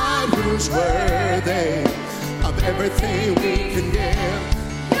God who's worthy of everything we can give.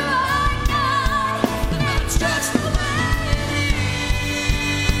 You are God, and that's just the way it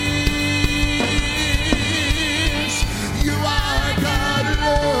is. You are God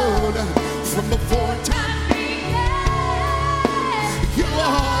alone from before time began. You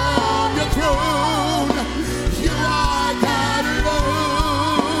are on your throne. You are God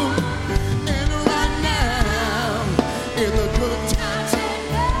alone. And right now, in the good times and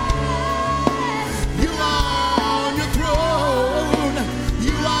bad, you are on your throne.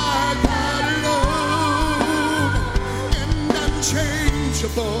 You are God alone. And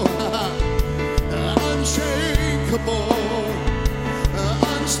unchangeable, unshakable,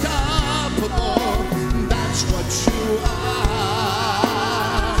 unstoppable. That's what you are.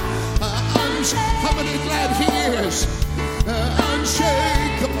 How many glad he is? Unshakable,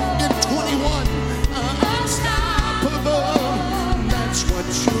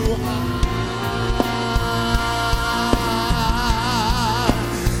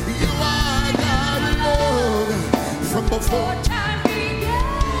 You are God alone from before time began.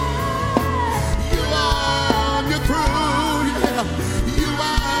 You are on your throne. Yeah. You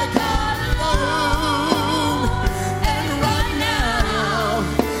are God alone. And right now,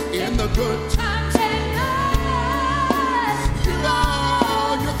 in the good times and bad, you are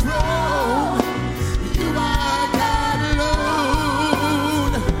on your throne. You are God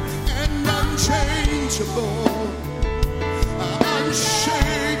alone and unchangeable,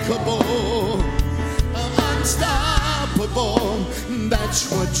 unshakable, unstoppable. That's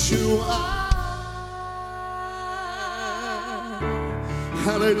what you are.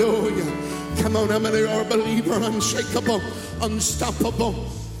 Hallelujah. Come on, how many are a believer? Unshakable, unstoppable.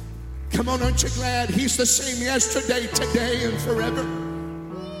 Come on, aren't you glad He's the same yesterday, today, and forever?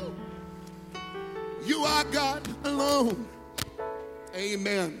 You are God alone.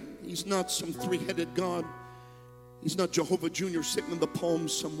 Amen. He's not some three-headed God. He's not Jehovah Jr. sitting in the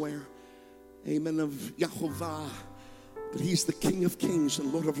palms somewhere. Amen. Of Yahovah. But He's the King of Kings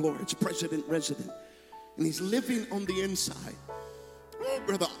and Lord of Lords, President, resident. And He's living on the inside. Oh,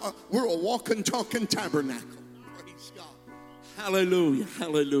 brother, we're a walking, talking tabernacle. Praise God. Hallelujah,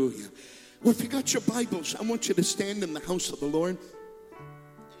 hallelujah. Well, if you got your Bibles, I want you to stand in the house of the Lord.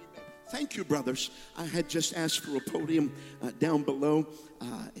 Thank you, brothers. I had just asked for a podium down below.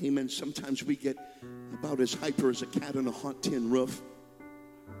 Amen. Sometimes we get about as hyper as a cat on a hot tin roof.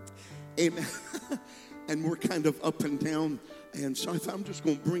 Amen. And we're kind of up and down. And so I thought I'm just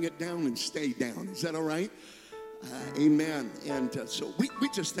going to bring it down and stay down. Is that all right? Amen. And so we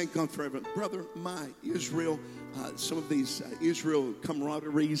just thank God for everyone. Brother, my Israel, some of these Israel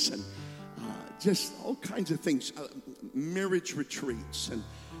camaraderies and just all kinds of things. Marriage retreats and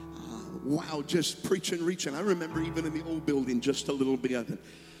wow, just preaching, reaching. I remember even in the old building just a little bit of it.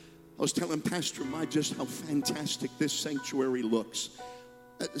 I was telling Pastor Mike just how fantastic this sanctuary looks.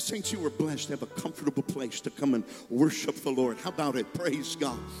 The saints, you were blessed to have a comfortable place to come and worship the Lord. How about it? Praise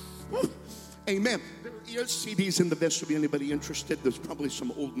God. Woo. Amen. There are CDs in the vestibule. Anybody interested? There's probably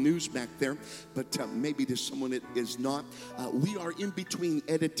some old news back there, but maybe there's someone that is not. We are in between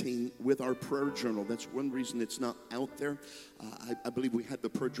editing with our prayer journal. That's one reason it's not out there. I believe we had the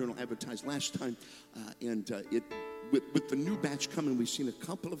prayer journal advertised last time, and with the new batch coming, we've seen a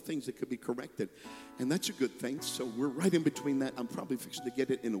couple of things that could be corrected, and that's a good thing. So we're right in between that. I'm probably fixing to get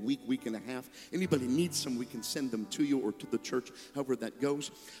it in a week and a half. Anybody needs some, we can send them to you or to the church, however that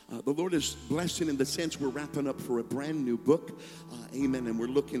goes. The Lord is blessing in the sense we're wrapping up for a brand new book. Amen. And we're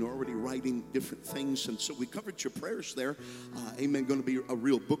looking, already writing different things. And so we covered your prayers there. Amen. Going to be a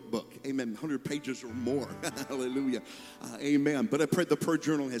real book. Amen. 100 pages or more. Hallelujah. Amen. But I pray the prayer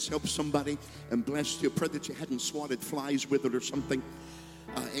journal has helped somebody and blessed you. I pray that you hadn't swatted flies with it or something.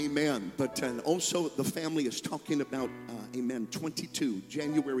 Amen. But also the family is talking about, amen,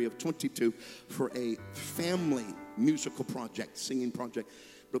 January of 22 for a family musical project, singing project.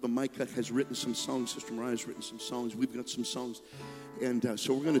 Brother Micah has written some songs. Sister Mariah has written some songs. We've got some songs. And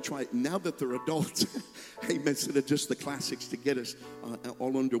so we're going to try it now that they're adults. Amen. Instead of just the classics, to get us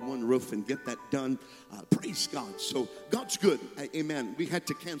all under one roof and get that done. Praise God. So God's good. Amen. We had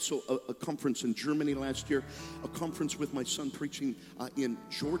to cancel a conference in Germany last year. A conference with my son preaching in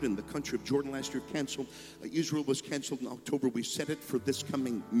Jordan, the country of Jordan last year, canceled. Israel was canceled in October. We set it for this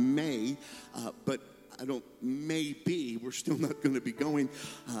coming May. But maybe we're still not going to be going,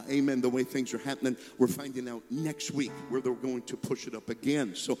 amen, the way things are happening. We're finding out next week where they're going to push it up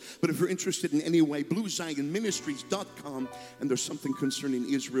again. So, but if you're interested in any way, BlueZionMinistries.com, and there's something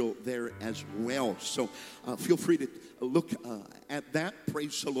concerning Israel there as well. So feel free to look at that.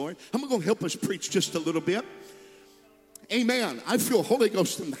 Praise the Lord. I'm going to help us preach just a little bit. Amen. I feel Holy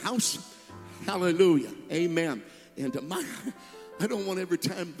Ghost in the house. Hallelujah. Amen. And I don't want every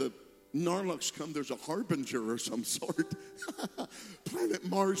time the Narlux come, there's a harbinger or some sort. Planet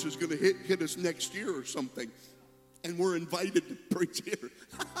Mars is going to hit us next year or something. And we're invited to preach here.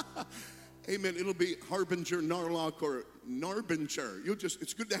 Amen. It'll be Harbinger, Narlock, or Narbinger.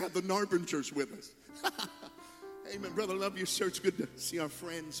 It's good to have the Narbingers with us. Amen. Brother, love you, sir. It's good to see our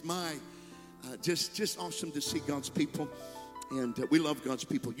friends. Just awesome to see God's people. And we love God's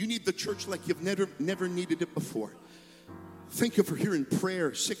people. You need the church like you've never needed it before. Thank you for hearing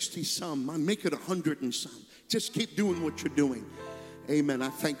prayer, 60 some. Make it 100 and some. Just keep doing what you're doing. Amen. I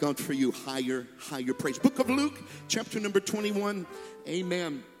thank God for you. Higher praise. Book of Luke, chapter number 21.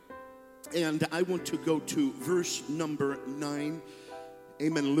 Amen. And I want to go to verse number 9.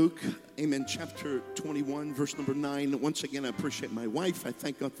 Amen. Luke, amen, chapter 21, verse number 9. Once again, I appreciate my wife. I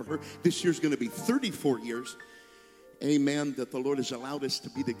thank God for her. This year's going to be 34 years amen, that the Lord has allowed us to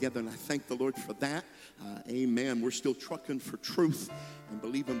be together, and I thank the Lord for that. Amen. We're still trucking for truth and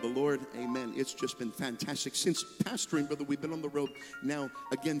believing the Lord. Amen. It's just been fantastic. Since pastoring, brother, we've been on the road now,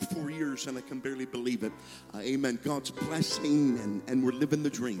 again, 4 years, and I can barely believe it. Amen. God's blessing, and we're living the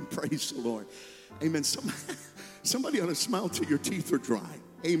dream. Praise the Lord. Amen. Somebody ought to smile till your teeth are dry.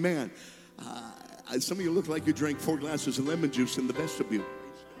 Amen. Some of you look like you drank 4 glasses of lemon juice in the vestibule.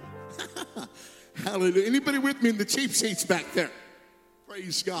 Hallelujah. Anybody with me in the cheap seats back there?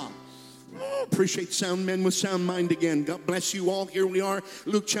 Praise God. Oh, appreciate sound men with sound mind again. God bless you all. Here we are.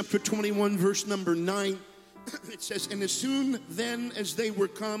 Luke chapter 21, verse number 9. It says, and as soon then as they were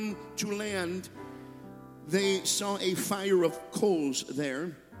come to land, they saw a fire of coals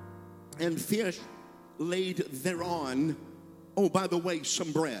there, and fish laid thereon. Oh, by the way,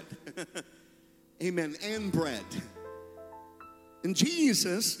 some bread. Amen. And bread. And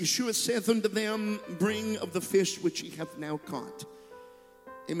Jesus, Yeshua, saith unto them, bring of the fish which ye have now caught.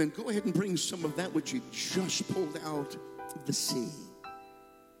 Amen. Go ahead and bring some of that which you just pulled out of the sea.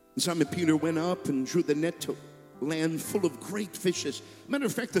 And Simon Peter went up and drew the net to land full of great fishes. Matter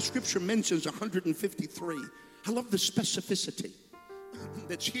of fact, the scripture mentions 153. I love the specificity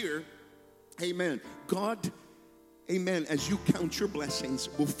that's here. Amen. God, amen, as you count your blessings,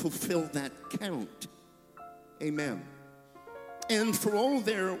 will fulfill that count. Amen. And for all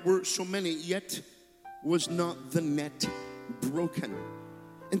there were so many, yet was not the net broken.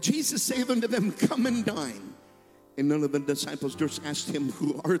 And Jesus saith unto them, come and dine. And none of the disciples durst ask him,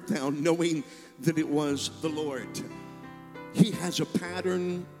 who art thou? Knowing that it was the Lord. He has a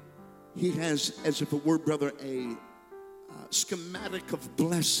pattern. He has, as if it were, brother, a schematic of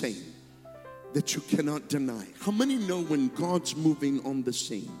blessing that you cannot deny. How many know when God's moving on the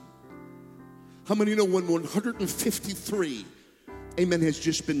scene? How many know when 153, amen, has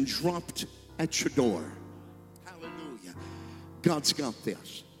just been dropped at your door? Hallelujah. God's got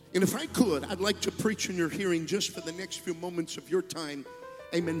this. And if I could, I'd like to preach in your hearing just for the next few moments of your time.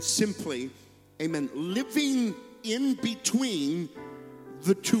 Amen. Simply, amen, living in between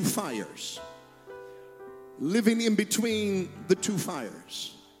the two fires. Living in between the two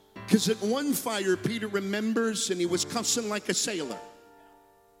fires. Because at one fire, Peter remembers, and he was cussing like a sailor.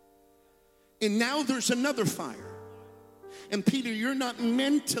 And now there's another fire. And Peter, you're not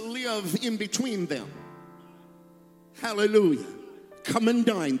meant to live in between them. Hallelujah. Come and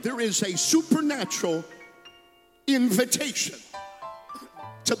dine. There is a supernatural invitation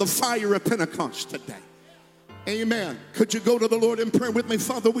to the fire of Pentecost today. Amen. Could you go to the Lord in prayer with me?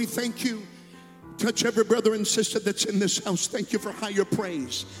 Father, we thank you. Touch every brother and sister that's in this house. Thank you for higher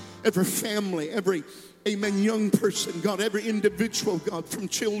praise. Every family, every, amen, young person, God, every individual, God, from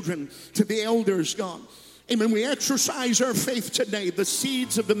children to the elders, God. Amen. We exercise our faith today. The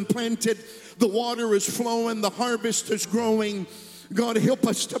seeds have been planted. The water is flowing. The harvest is growing. God, help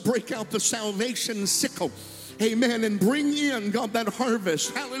us to break out the salvation sickle. Amen. And bring in, God, that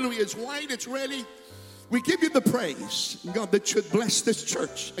harvest. Hallelujah. It's white. It's ready. We give you the praise, God, that should bless this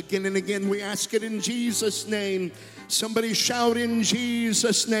church. Again and again, we ask it in Jesus' name. Somebody shout in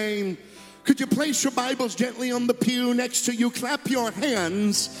Jesus' name. Could you place your Bibles gently on the pew next to you? Clap your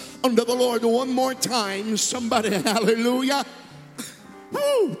hands unto the Lord one more time. Somebody, hallelujah.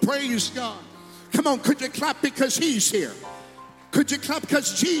 Woo, praise God. Come on, could you clap because He's here? Could you clap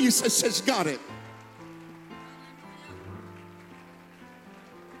because Jesus has got it?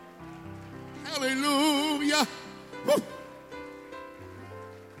 Hallelujah. Woo.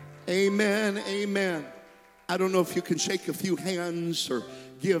 Amen, amen. I don't know if you can shake a few hands or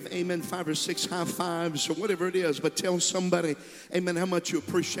give, amen, 5 or 6 high fives or whatever it is, but tell somebody, amen, how much you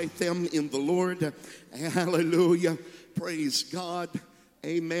appreciate them in the Lord. Hallelujah. Praise God.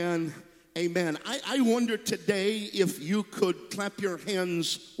 Amen. Amen. I wonder today if you could clap your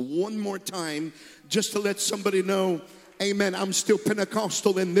hands one more time just to let somebody know, amen, I'm still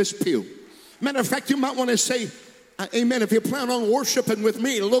Pentecostal in this pew. Matter of fact, you might want to say, amen, if you plan on worshiping with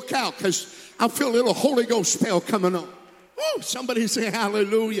me, look out, because I feel a little Holy Ghost spell coming on. Woo, somebody say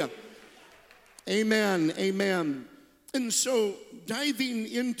hallelujah. Amen, amen. And so diving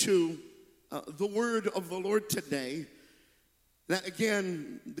into the word of the Lord today, that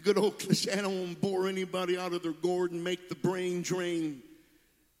again, the good old cliche, I don't want to bore anybody out of their gourd and make the brain drain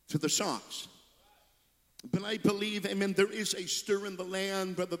to the socks. But I believe, amen, there is a stir in the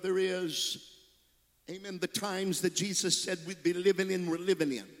land, brother, there is. Amen, the times that Jesus said we'd be living in, we're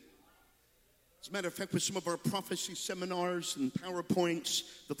living in. As a matter of fact, with some of our prophecy seminars and PowerPoints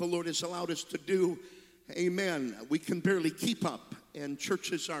that the Lord has allowed us to do, amen, we can barely keep up. And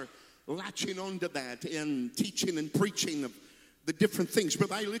churches are latching onto that and teaching and preaching of the different things.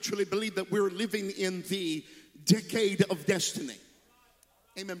 But I literally believe that we're living in the decade of destiny.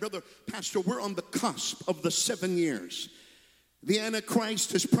 Amen, brother, pastor, we're on the cusp of the 7 years. The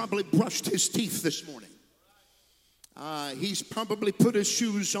Antichrist has probably brushed his teeth this morning. He's probably put his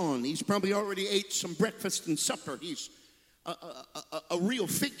shoes on. He's probably already ate some breakfast and supper. He's a real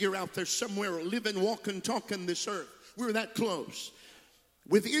figure out there somewhere, living, walking, talking this earth. We're that close.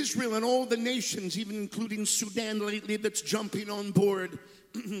 With Israel and all the nations, even including Sudan lately, that's jumping on board,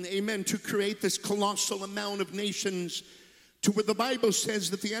 amen, to create this colossal amount of nations, to where the Bible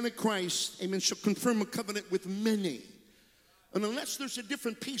says that the Antichrist, amen, shall confirm a covenant with many. And unless there's a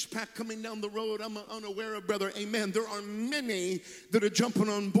different peace pact coming down the road, I'm unaware of, brother, amen, there are many that are jumping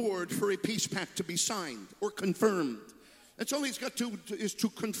on board for a peace pact to be signed or confirmed. That's all he's got to is to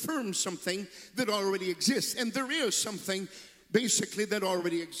confirm something that already exists. And there is something basically that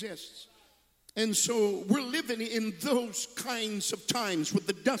already exists. And so we're living in those kinds of times where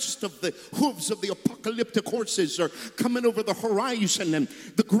the dust of the hooves of the apocalyptic horses are coming over the horizon and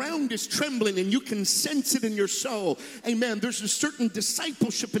the ground is trembling and you can sense it in your soul. Amen. There's a certain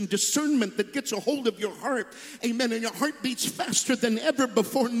discipleship and discernment that gets a hold of your heart. Amen. And your heart beats faster than ever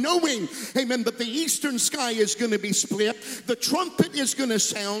before, knowing, amen, that the eastern sky is going to be split. The trumpet is going to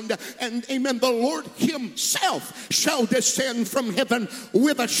sound. And, amen, the Lord himself shall descend from heaven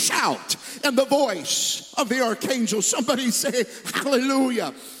with a shout and the voice of the archangel. Somebody say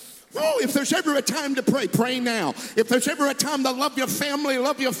hallelujah. Oh, if there's ever a time to pray, pray now. If there's ever a time to love your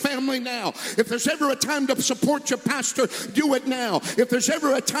family now. If there's ever a time to support your pastor, do it now. If there's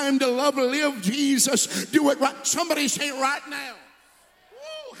ever a time to live Jesus, do it right. Somebody say it right now.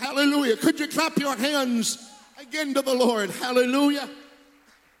 Oh, hallelujah. Could you clap your hands again to the Lord? Hallelujah.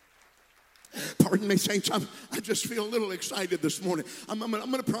 Pardon me, saints, I just feel a little excited this morning. I'm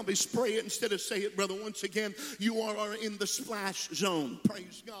going to probably spray it instead of say it, brother. Once again, you are in the splash zone.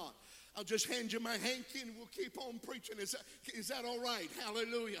 Praise God. I'll just hand you my hanky and we'll keep on preaching. Is that all right?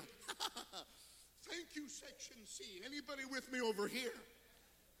 Hallelujah. Thank you, Section C. Anybody with me over here?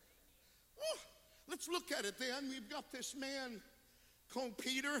 Oh, let's look at it then. We've got this man called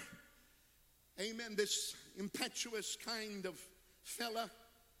Peter. Amen. This impetuous kind of fella.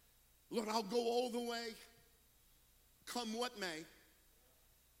 Lord, I'll go all the way, come what may.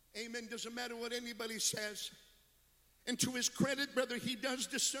 Amen. Doesn't matter what anybody says. And to his credit, brother, he does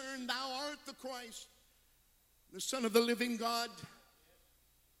discern, thou art the Christ, the Son of the living God.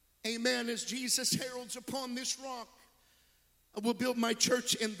 Amen. As Jesus heralds, upon this rock, I will build my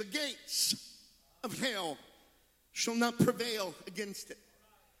church, and the gates of hell shall not prevail against it.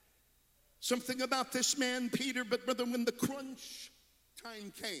 Something about this man, Peter, but brother, when the crunch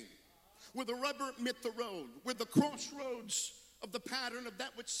time came, where the rubber met the road, where the crossroads of the pattern of that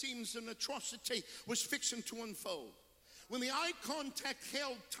which seems an atrocity was fixing to unfold, when the eye contact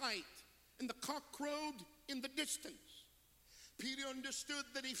held tight and the cock crowed in the distance, Peter understood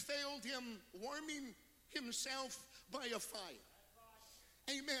that he failed him, warming himself by a fire.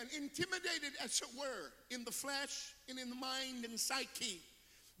 Amen. Intimidated, as it were, in the flesh and in the mind and psyche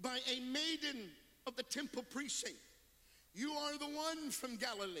by a maiden of the temple precinct. You are the one from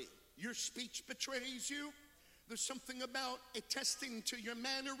Galilee. Your speech betrays you. There's something about attesting to your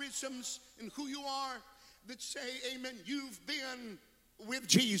mannerisms and who you are that say, amen, you've been with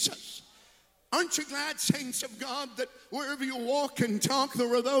Jesus. Aren't you glad, saints of God, that wherever you walk and talk,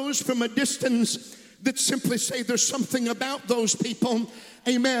 there are those from a distance that simply say there's something about those people.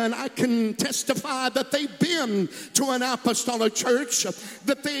 Amen. I can testify that they've been to an apostolic church,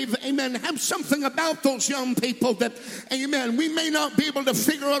 that they've, amen, have something about those young people that, amen, we may not be able to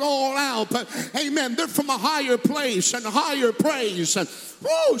figure it all out, but, amen, they're from a higher place and higher praise. And,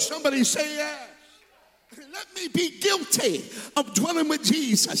 whoa, somebody say yes. Let me be guilty of dwelling with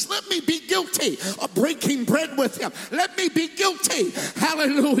Jesus. Let me be guilty of breaking bread with him. Let me be guilty,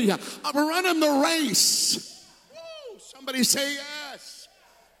 hallelujah, of running the race. Woo, somebody say yes.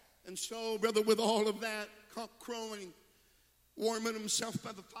 And so, brother, with all of that, cock crowing, warming himself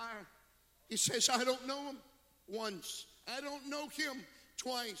by the fire, he says, I don't know him once. I don't know him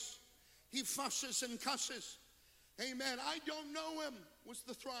twice. He fusses and cusses. Amen. I don't know him was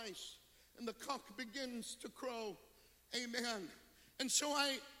the thrice. And the cock begins to crow. Amen. And so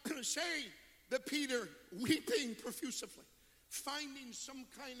I say that Peter, weeping profusely, finding some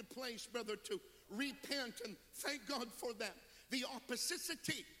kind of place, brother, to repent, and thank God for that. The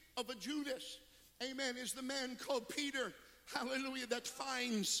opposicity of a Judas, amen, is the man called Peter, hallelujah, that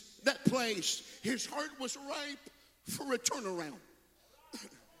finds that place. His heart was ripe for a turnaround.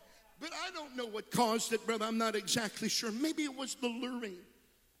 But I don't know what caused it, brother. I'm not exactly sure. Maybe it was the luring.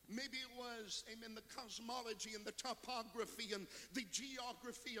 Maybe it was, amen, the cosmology and the topography and the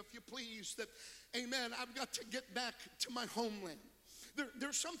geography, if you please, that, amen, I've got to get back to my homeland.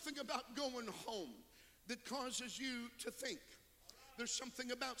 There's something about going home that causes you to think. There's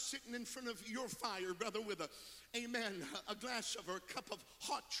something about sitting in front of your fire, brother, with a glass of or a cup of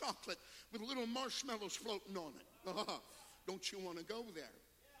hot chocolate with little marshmallows floating on it. Don't you want to go there?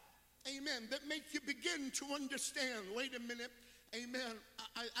 Amen. That make you begin to understand, wait a minute, amen,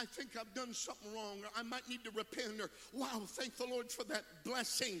 I think I've done something wrong, or I might need to repent, or wow, thank the Lord for that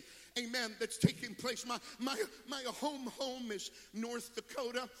blessing, amen, that's taking place. My home is North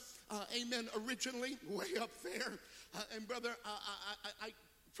Dakota, amen, originally, way up there. And brother, I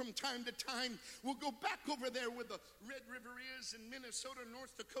from time to time, we'll go back over there where the Red River is in Minnesota,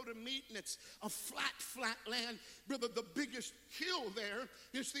 North Dakota meet, and it's a flat land. Brother, the biggest hill there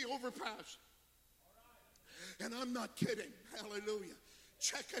is the overpass. And I'm not kidding. Hallelujah.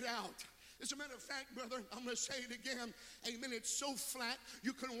 Check it out. As a matter of fact, brother, I'm going to say it again. Amen. It's so flat,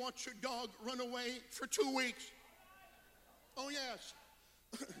 you can watch your dog run away for 2 weeks. Oh, yes.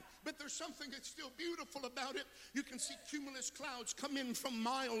 But there's something that's still beautiful about it. You can see cumulus clouds come in from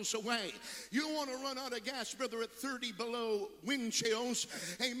miles away. You don't want to run out of gas, brother, at 30 below wind chills.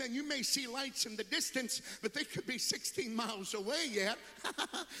 Amen. You may see lights in the distance, but they could be 16 miles away yet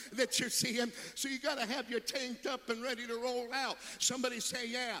that you're seeing. So you got to have your tanked up and ready to roll out. Somebody say,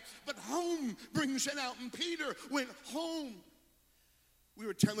 yeah. But home brings it out. And Peter went home. We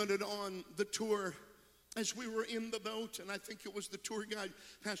were telling it on the tour as we were in the boat, and I think it was the tour guide,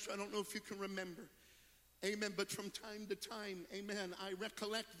 Pastor, I don't know if you can remember. Amen. But from time to time, amen, I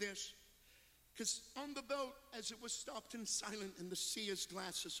recollect this. Because on the boat, as it was stopped and silent, and the sea as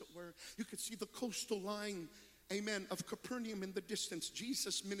glass, as it were, you could see the coastal line, amen, of Capernaum in the distance,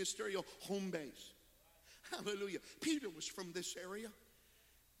 Jesus' ministerial home base. Hallelujah. Peter was from this area.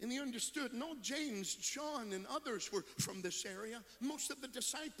 And he understood, no, James, John, and others were from this area. Most of the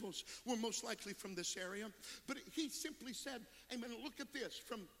disciples were most likely from this area. But he simply said, amen, look at this,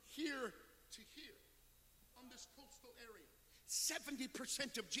 from here to here, on this coastal area.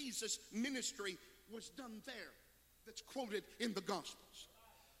 70% of Jesus' ministry was done there. That's quoted in the Gospels.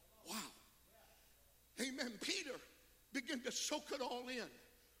 Wow. Amen. Peter began to soak it all in.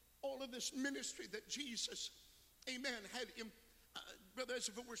 All of this ministry that Jesus, amen, had brother, as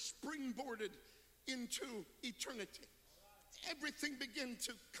if it were springboarded into eternity. Everything began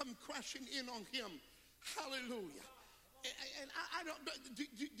to come crashing in on him. Hallelujah. And I don't,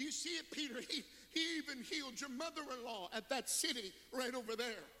 do you see it, Peter? He even healed your mother-in-law at that city right over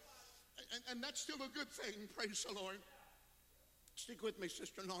there. And that's still a good thing, praise the Lord. Stick with me,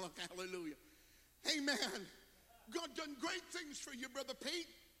 Sister Nala, hallelujah. Amen. God done great things for you, Brother Pete.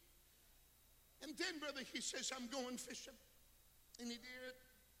 And then, brother, he says, I'm going fishing. And he did,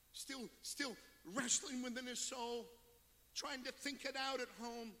 still wrestling within his soul, trying to think it out at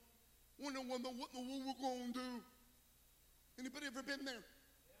home, wondering what we're going to do. Anybody ever been there?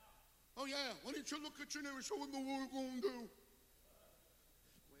 Yeah. Oh, yeah. Why don't you look at your neighbor and say, what we're going to do?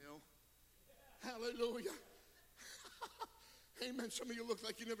 Well, hallelujah. Amen. Some of you look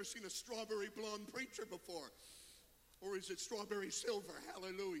like you've never seen a strawberry blonde preacher before. Or is it strawberry silver?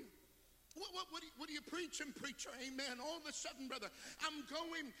 Hallelujah. What are you preaching, preacher? Amen. All of a sudden, brother, I'm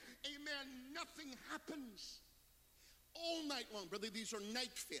going, amen, nothing happens. All night long, brother, these are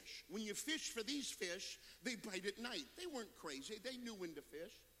night fish. When you fish for these fish, they bite at night. They weren't crazy. They knew when to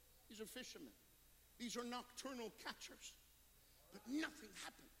fish. These are fishermen. These are nocturnal catchers. But nothing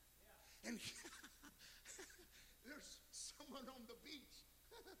happened. And there's someone on the beach,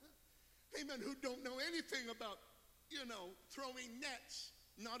 amen, who don't know anything about, throwing nets.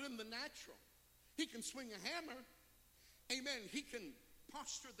 Not in the natural. He can swing a hammer. Amen. He can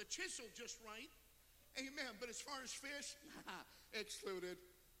posture the chisel just right. Amen. But as far as fish, excluded.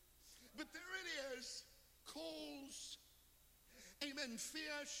 But there it is. Coals. Amen.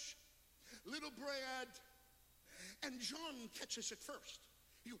 Fish. Little bread. And John catches it first.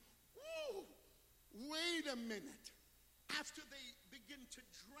 You, whoa, wait a minute. After they begin to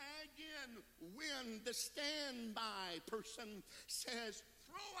drag in when the standby person says,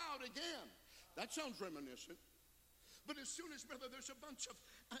 throw out again. That sounds reminiscent. But as soon as, brother, there's a bunch of,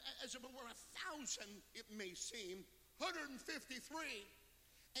 as if it were 1,000, it may seem, 153,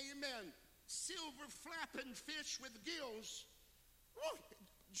 amen, silver flapping fish with gills. Oh,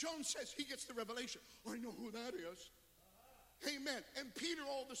 John says, he gets the revelation. I know who that is. Amen. And Peter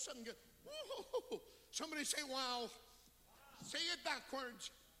all of a sudden goes, whoa. Somebody say, wow. Say it backwards.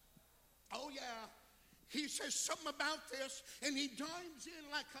 Oh, yeah. He says something about this, and he dives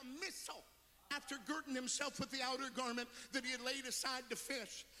in like a missile after girding himself with the outer garment that he had laid aside to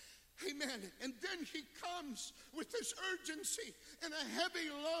fish. Amen. And then he comes with this urgency and a heavy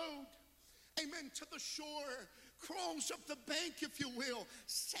load. Amen. To the shore. Crawls up the bank, if you will.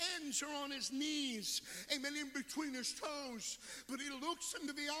 Sands are on his knees. Amen. In between his toes. But he looks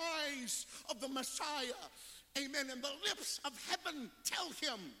into the eyes of the Messiah. Amen. And the lips of heaven tell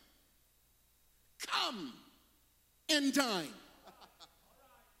him, come and dine.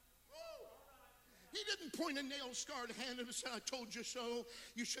 He didn't point a nail-scarred hand and say, I told you so.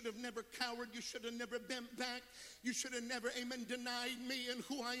 You should have never cowered. You should have never bent back. You should have never, amen, denied me and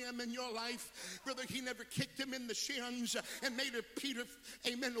who I am in your life. Brother, he never kicked him in the shins and made Peter,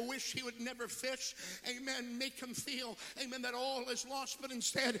 amen, wish he would never fish. Amen, make him feel, amen, that all is lost. But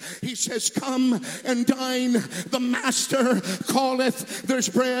instead, he says, come and dine. The master calleth. There's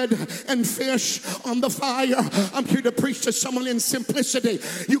bread and fish on the fire. I'm here to preach to someone in simplicity.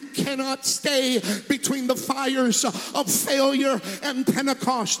 You cannot stay between the fires of failure and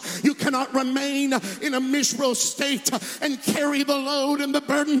Pentecost. You cannot remain in a miserable state and carry the load and the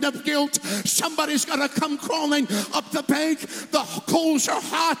burden of guilt. Somebody's got to come crawling up the bank. The coals are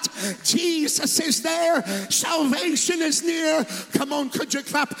hot. Jesus is there. Salvation is near. Come on, could you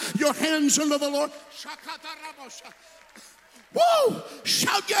clap your hands unto the Lord? Woo!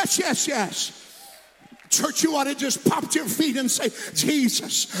 Shout yes, yes, yes. Church, you ought to just pop to your feet and say,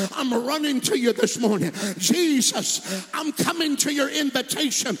 Jesus, I'm running to you this morning. Jesus, I'm coming to your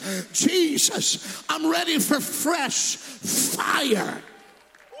invitation. Jesus, I'm ready for fresh fire.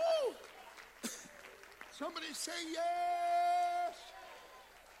 Woo. Somebody say yes.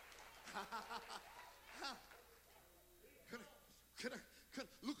 Can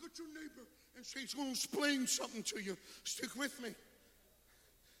I look at your neighbor and say he's going to explain something to you? Stick with me.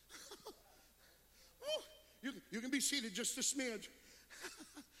 You can be seated just a smidge.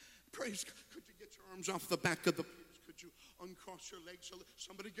 Praise God. Could you get your arms off the back of the pews? Could you uncross your legs?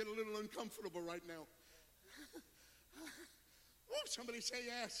 Somebody get a little uncomfortable right now. Oh, somebody say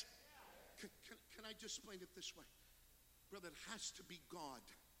yes. Can I just explain it this way? Brother, it has to be God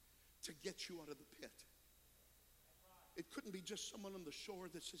to get you out of the pit. It couldn't be just someone on the shore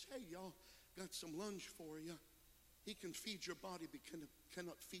that says, hey, y'all, got some lunch for you. He can feed your body but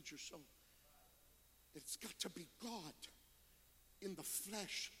cannot feed your soul. It's got to be God in the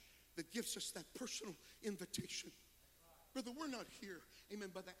flesh that gives us that personal invitation. Brother, we're not here, amen,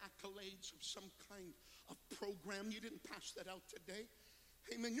 by the accolades of some kind of program. You didn't pass that out today.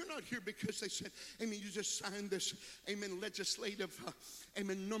 Amen. You're not here because they said, amen, you just signed this, amen, legislative,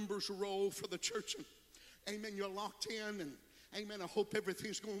 amen, numbers roll for the church. And, amen, you're locked in and, amen, I hope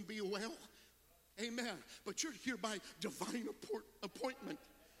everything's going to be well. Amen. But you're here by divine appointment.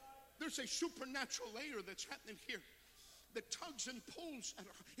 There's a supernatural layer that's happening here that tugs and pulls at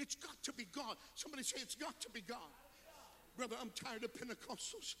our heart. It's got to be God. Somebody say it's got to be God. Brother, I'm tired of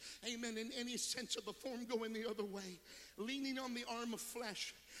Pentecostals, amen, in any sense of the form going the other way, leaning on the arm of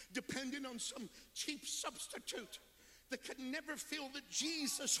flesh, depending on some cheap substitute that could never fill the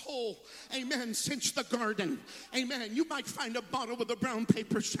Jesus hole, amen, since the garden. Amen. You might find a bottle with a brown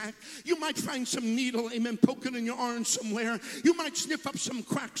paper sack. You might find some needle, amen, poking in your arm somewhere. You might sniff up some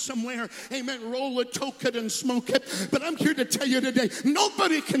crack somewhere, amen, roll a toke and smoke it. But I'm here to tell you today,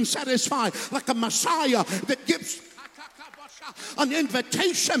 nobody can satisfy like a Messiah that gives an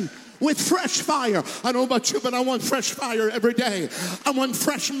invitation with fresh fire. I don't know about you, but I want fresh fire every day. I want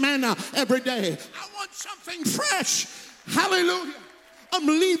fresh manna every day. I want something fresh. Hallelujah. I'm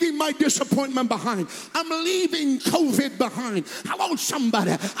leaving my disappointment behind. I'm leaving COVID behind. Hello,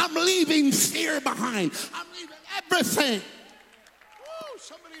 somebody. I'm leaving fear behind. I'm leaving everything. Woo,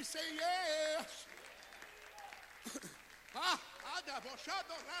 somebody say yes.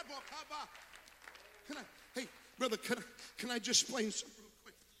 Hey, brother, can I just explain something real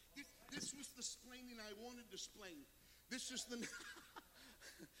quick? This was the explaining I wanted to explain. This is the...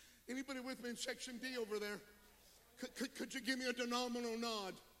 Anybody with me in section D over there? Could you give me a denominal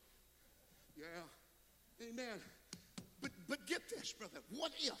nod? Yeah. Amen. But get this, brother.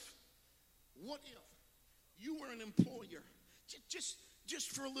 What if you were an employer?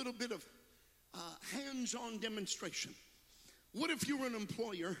 Just for a little bit of hands-on demonstration. What if you were an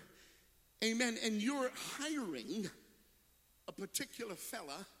employer, amen, and you're hiring a particular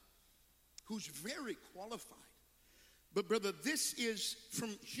fella who's very qualified. But brother, this is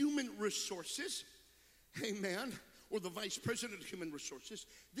from human resources, amen, or the vice president of human resources.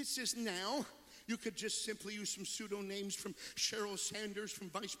 This is now, you could just simply use some pseudo-names from Cheryl Sanders from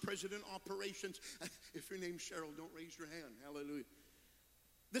vice president operations. If your name's Cheryl, don't raise your hand. Hallelujah.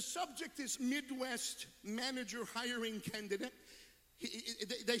 The subject is Midwest manager hiring candidate.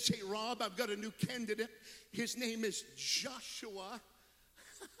 They say, Rob, I've got a new candidate. His name is Joshua.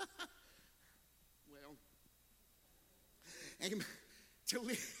 Well, amen.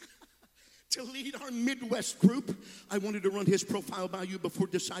 To lead our Midwest group, I wanted to run his profile by you before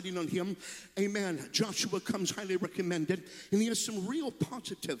deciding on him. Amen. Joshua comes highly recommended, and he has some real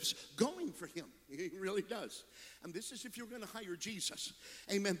positives going for him. He really does. And this is if you're going to hire Jesus.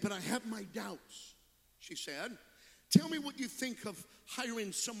 Amen. But I have my doubts, she said. Tell me what you think of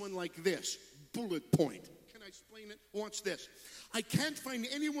hiring someone like this. Bullet point. Can I explain it? Watch this. I can't find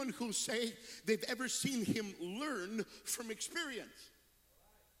anyone who'll say they've ever seen him learn from experience.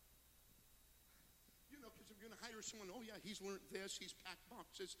 Hire someone, oh yeah, he's learned this, he's packed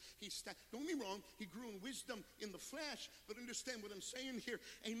boxes, don't get me wrong, he grew in wisdom in the flesh, but understand what I'm saying here.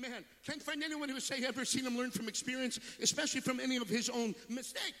 Amen. Can't find anyone who would say ever seen him learn from experience, especially from any of his own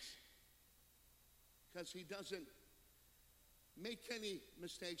mistakes. Because he doesn't make any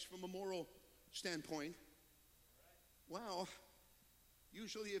mistakes from a moral standpoint. Well,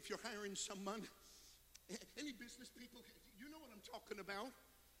 usually if you're hiring someone, any business people, you know what I'm talking about.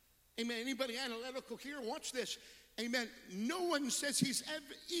 Amen. Anybody analytical here? Watch this. Amen. No one says he's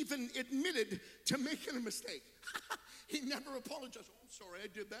even admitted to making a mistake. He never apologized. Oh, I'm sorry, I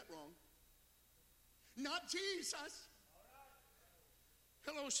did that wrong. Not Jesus.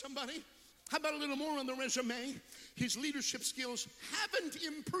 Hello, somebody. How about a little more on the resume? His leadership skills haven't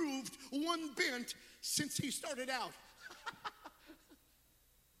improved one bit since he started out.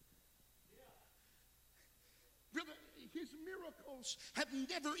 Brother, his miracles have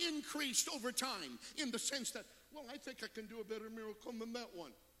never increased over time in the sense that, well, I think I can do a better miracle than that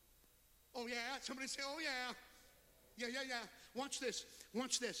one. Oh, yeah? Somebody say, oh, yeah. Yeah. Watch this.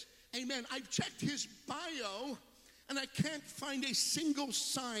 Amen. I've checked his bio, and I can't find a single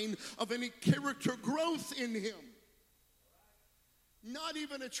sign of any character growth in him. Not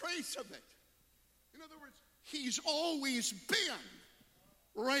even a trace of it. In other words, he's always been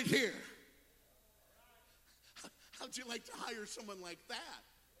right here. How'd you like to hire someone like that?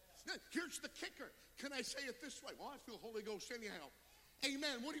 Now, here's the kicker. Can I say it this way? Well, I feel Holy Ghost anyhow.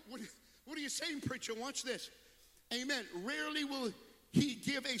 Amen. What are you saying, preacher? Watch this. Amen. Rarely will he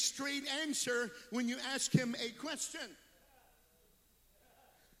give a straight answer when you ask him a question.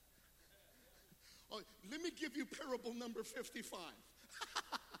 Oh, let me give you parable number 55.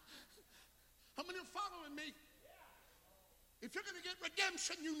 How many are following me? If you're going to get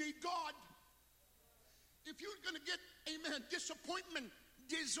redemption, you need God. If you're going to get, amen, disappointment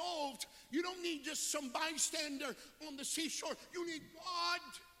dissolved, you don't need just some bystander on the seashore. You need God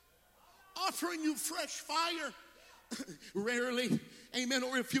offering you fresh fire. Rarely, amen,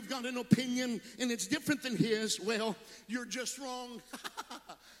 or if you've got an opinion and it's different than his, well, you're just wrong.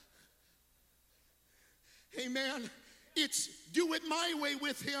 Amen. It's do it my way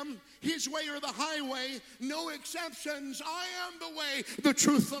with him, his way or the highway, no exceptions. I am the way, the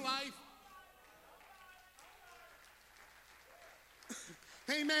truth, the life.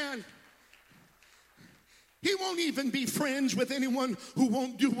 Amen. He won't even be friends with anyone who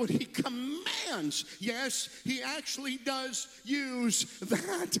won't do what he commands. Yes, he actually does use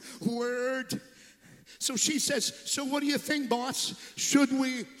that word. So she says, so what do you think, boss? Should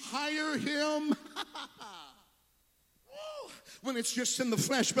we hire him? When it's just in the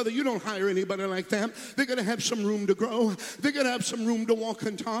flesh, brother, you don't hire anybody like that. They're going to have some room to grow. They're going to have some room to walk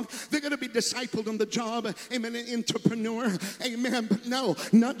and talk. They're going to be discipled on the job. Amen. An entrepreneur. Amen. But no,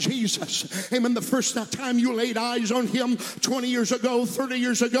 not Jesus. Amen. The first time you laid eyes on him 20 years ago, 30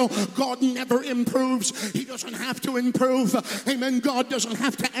 years ago, God never improves. He doesn't have to improve. Amen. God doesn't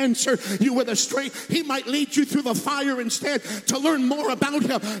have to answer you with a straight. He might lead you through the fire instead to learn more about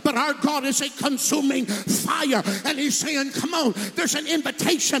him. But our God is a consuming fire. And he's saying, come on. There's an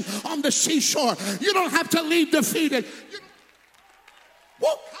invitation on the seashore. You don't have to leave defeated.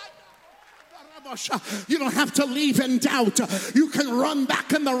 You don't have to leave in doubt. You can run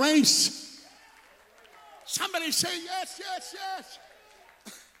back in the race. Somebody say yes, yes, yes.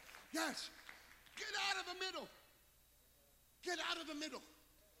 Yes. Get out of the middle. Get out of the middle.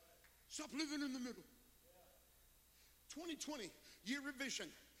 Stop living in the middle. 2020, year of vision.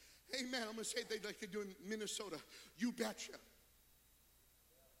 Amen. I'm going to say it like they do in Minnesota. You betcha.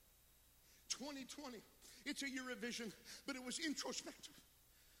 2020, it's a year of vision, but it was introspective.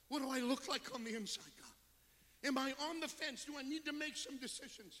 What do I look like on the inside, God? Am I on the fence? Do I need to make some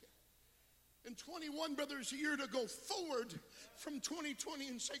decisions here? And 21, brother, is a year to go forward from 2020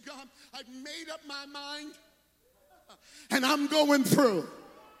 and say, God, I've made up my mind, and I'm going through.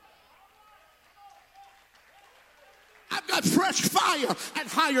 I've got fresh fire and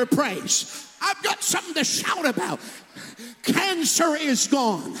higher praise. I've got something to shout about. Cancer is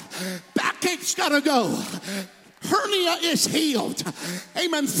gone. Backache's got to go. Hernia is healed.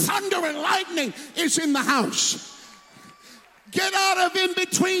 Amen. Thunder and lightning is in the house. Get out of in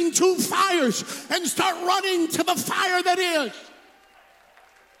between two fires and start running to the fire that is.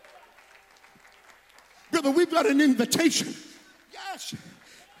 Brother, we've got an invitation. Yes.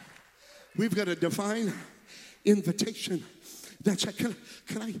 We've got a divine invitation. That's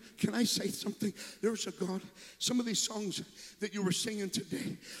can I say something? There's a God. Some of these songs that you were singing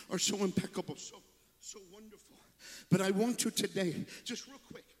today are so impeccable, so wonderful. But I want to today, just real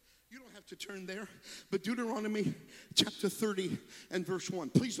quick, you don't have to turn there, but Deuteronomy chapter 30 and verse 1.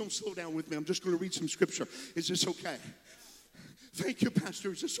 Please don't slow down with me. I'm just going to read some scripture. Is this okay? Thank you,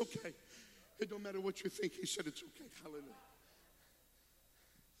 Pastor. Is this okay? It don't matter what you think. He said it's okay. Hallelujah.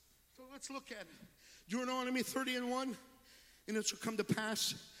 So let's look at it. Deuteronomy 30 and 1. And it shall come to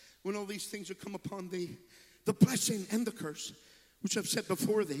pass when all these things will come upon thee, the blessing and the curse, which I've set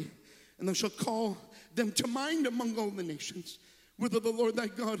before thee, and thou shalt call them to mind among all the nations, whither the Lord thy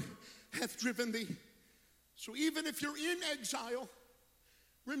God hath driven thee. So even if you're in exile,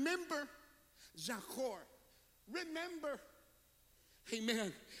 remember, Zachor, remember,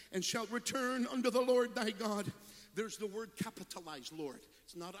 amen, and shalt return unto the Lord thy God. There's the word capitalized, Lord.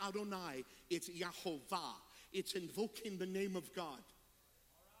 It's not Adonai, it's Yahovah. It's invoking the name of God.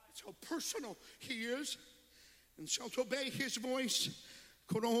 It's how personal he is. And shalt obey his voice,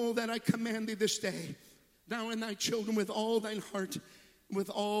 quote, all that I command thee this day, thou and thy children with all thine heart, with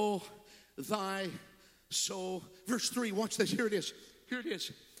all thy soul. Verse 3, watch this. Here it is. Here it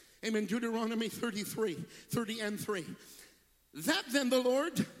is. Amen. Deuteronomy 30 and 3. That then the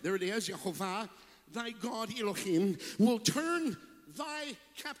Lord, there it is, Jehovah, thy God Elohim, will turn thy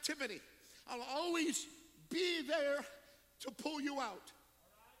captivity. I'll always be there to pull you out.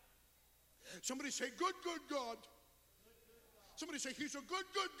 Somebody say, good God. Somebody say, he's a good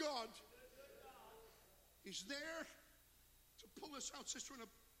God. He's there to pull us out, sister, in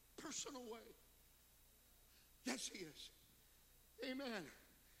a personal way. Yes, he is. Amen.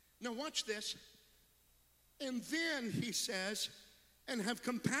 Now watch this. And then he says, and have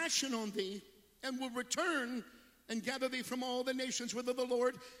compassion on thee, and will return and gather thee from all the nations whither the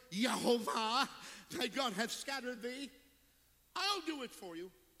Lord, Yahovah, thy God hath scattered thee. I'll do it for you.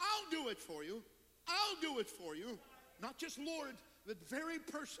 I'll do it for you. I'll do it for you. Not just Lord, but very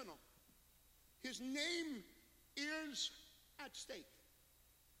personal. His name is at stake.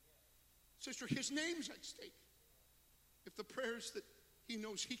 Sister, his name's at stake. If the prayers that he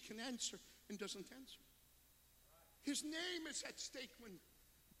knows he can answer and doesn't answer. His name is at stake when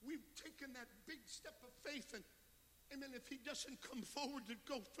we've taken that big step of faith, and amen, if he doesn't come forward to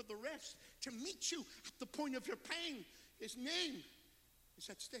go for the rest, to meet you at the point of your pain, his name is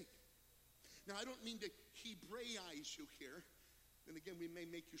at stake. Now, I don't mean to Hebraize you here. And again, we may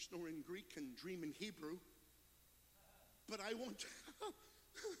make you snore in Greek and dream in Hebrew. But I want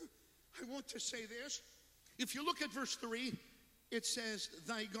to say this. If you look at verse 3, it says,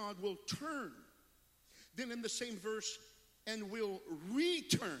 thy God will turn. Then in the same verse, and will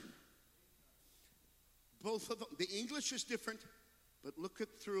return. Both of them, the English is different, but look at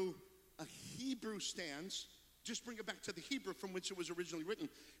through a Hebrew stance. Just bring it back to the Hebrew from which it was originally written,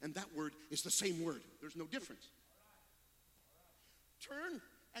 and that word is the same word. There's no difference. Turn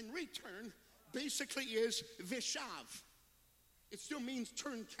and return basically is vishav. It still means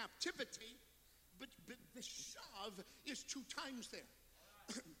turn captivity, but vishav is 2 times there.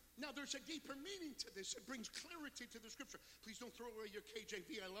 Now there's a deeper meaning to this. It brings clarity to the scripture. Please don't throw away your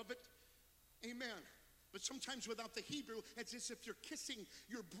KJV. I love it. Amen. But sometimes without the Hebrew, it's as if you're kissing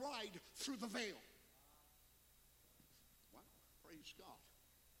your bride through the veil. Wow, praise God.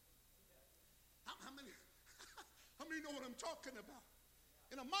 How many know what I'm talking about?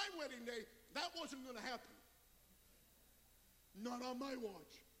 And on my wedding day, that wasn't going to happen. Not on my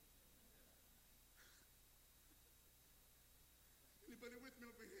watch. Anybody with me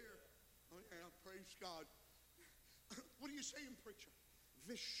over here? Oh yeah, praise God. What are you saying, preacher?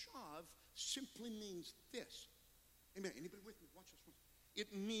 Vishav simply means this. Amen. Anybody with me? Watch this one.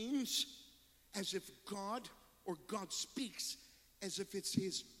 It means as if God or God speaks as if it's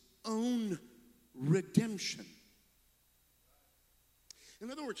his own redemption. In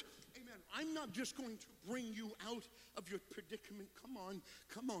other words, amen, I'm not just going to bring you out of your predicament. Come on,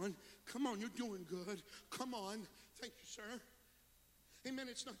 you're doing good. Come on. Thank you, sir. Amen,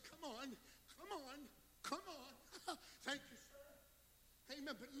 it's not, come on. Thank you, sir.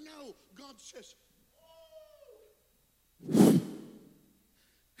 Amen, but no, God says, oh.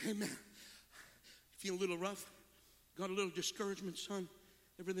 Amen. Feel a little rough? Got a little discouragement, son?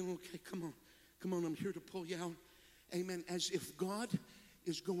 Everything okay? Come on. Come on, I'm here to pull you out. Amen. As if God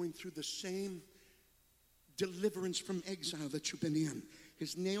is going through the same deliverance from exile that you've been in.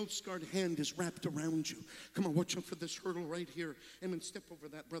 His nail-scarred hand is wrapped around you. Come on, watch out for this hurdle right here. Amen. Step over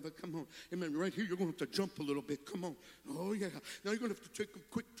that, brother. Come on. Amen. Right here, you're going to have to jump a little bit. Come on. Oh, yeah. Now you're going to have to take a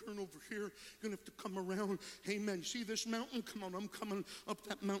quick turn over here. You're going to have to come around. Amen. You see this mountain? Come on, I'm coming up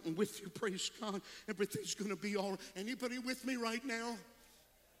that mountain with you. Praise God. Everything's going to be all right. Anybody with me right now?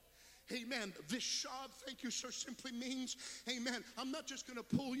 Amen. Vishab, thank you, sir, simply means, amen, I'm not just going to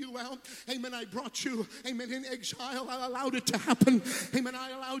pull you out. Amen. I brought you, amen, in exile. I allowed it to happen. Amen. I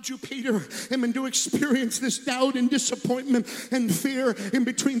allowed you, Peter, amen, to experience this doubt and disappointment and fear in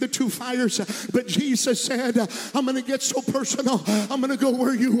between the two fires. But Jesus said, I'm going to get so personal. I'm going to go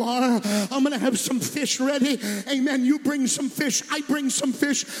where you are. I'm going to have some fish ready. Amen. You bring some fish. I bring some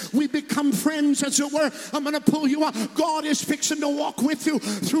fish. We become friends, as it were. I'm going to pull you out. God is fixing to walk with you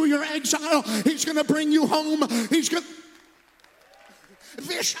through your exile. He's going to bring you home. He's going to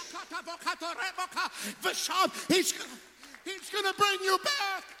bring you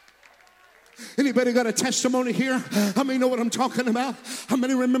back. Anybody got a testimony here? How many know what I'm talking about? How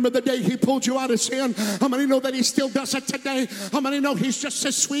many remember the day he pulled you out of sin? How many know that he still does it today? How many know he's just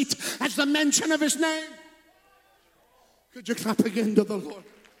as sweet as the mention of his name? Could you clap again to the Lord?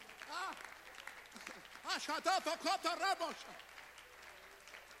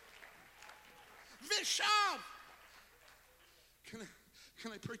 Vishab.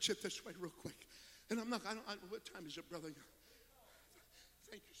 Can I preach it this way real quick? And what time is it, brother?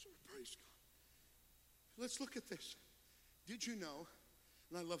 Thank you, sir. Praise God. Let's look at this. Did you know,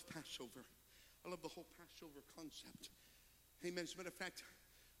 and I love Passover. I love the whole Passover concept. Amen. As a matter of fact,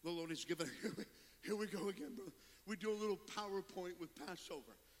 the Lord has given, here we go again, brother. We do a little PowerPoint with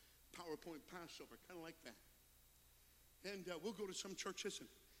Passover. PowerPoint Passover, kind of like that. And we'll go to some churches and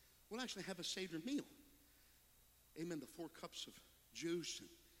we'll actually have a Seder meal. Amen. The 4 cups of juice. And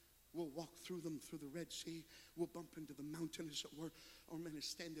we'll walk through them through the Red Sea. We'll bump into the mountain, as it were. Our men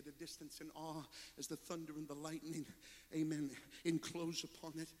stand at a distance in awe as the thunder and the lightning, amen, enclose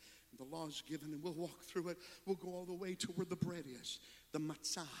upon it. And the law is given, and we'll walk through it. We'll go all the way to where the bread is, the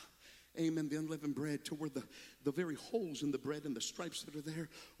matzah. Amen, the unleavened bread, to where the very holes in the bread and the stripes that are there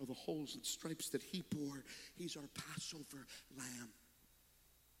are the holes and stripes that he bore. He's our Passover lamb.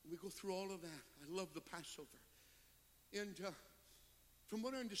 We go through all of that. I love the Passover. And from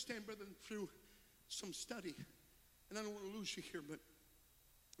what I understand, brethren, through some study, and I don't want to lose you here, but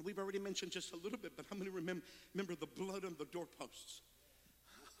we've already mentioned just a little bit, but how many remember the blood on the doorposts?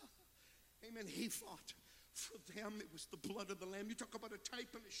 Amen. He fought for them. It was the blood of the Lamb. You talk about a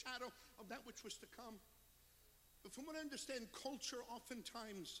type and a shadow of that which was to come. But from what I understand, culture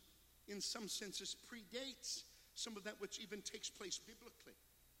oftentimes, in some senses, predates some of that which even takes place biblically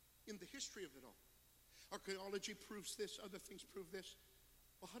in the history of it all. Archaeology proves this. Other things prove this.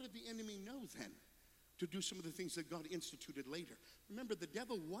 Well, how did the enemy know then to do some of the things that God instituted later? Remember, the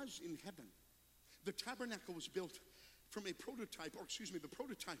devil was in heaven. The tabernacle was built from a prototype, the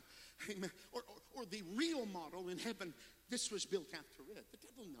prototype, amen, or the real model in heaven. This was built after it. The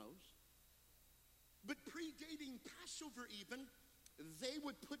devil knows. But predating Passover even, they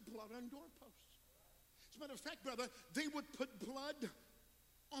would put blood on doorposts. As a matter of fact, brother, they would put blood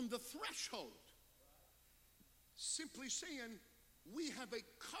on the threshold. Simply saying, we have a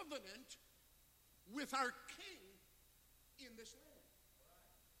covenant with our king in this land.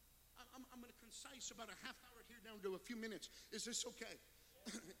 I'm going to concise about a half hour here down to a few minutes. Is this okay?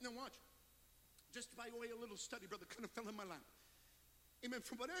 Now watch. Just by way of a little study, brother, kind of fell in my lap. Amen.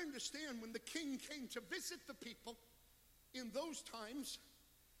 From what I understand, when the king came to visit the people in those times,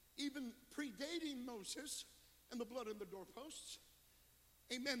 even predating Moses and the blood on the doorposts,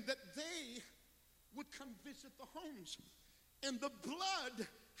 amen, that they would come visit the homes. And the blood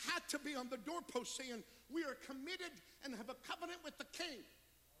had to be on the doorpost saying, we are committed and have a covenant with the king.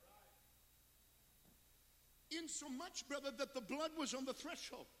 In so much, brother, that the blood was on the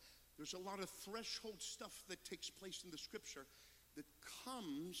threshold. There's a lot of threshold stuff that takes place in the scripture that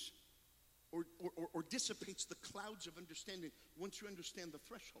comes or dissipates the clouds of understanding once you understand the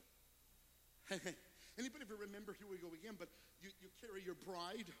threshold. Anybody ever remember, here we go again, but you carry your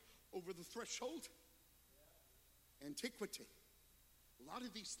bride over the threshold? Antiquity. A lot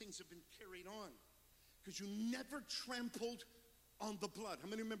of these things have been carried on because you never trampled on the blood. How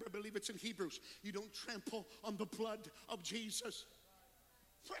many remember? I believe it's in Hebrews. You don't trample on the blood of Jesus.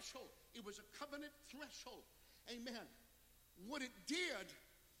 Threshold. It was a covenant threshold. Amen. What it did,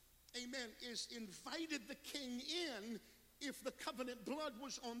 amen, is invited the king in if the covenant blood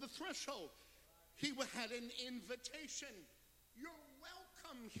was on the threshold. he had an invitation. You're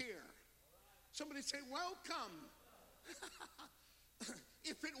welcome here. Somebody say, welcome.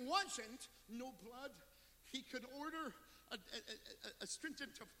 If it wasn't no blood, he could order a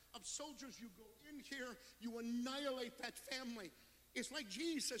stringent of soldiers. You go in here, you annihilate that family. It's like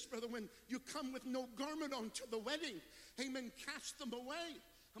Jesus, brother, when you come with no garment on to the wedding. Amen. Cast them away.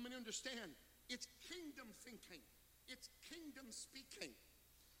 How many understand? It's kingdom thinking. It's kingdom speaking.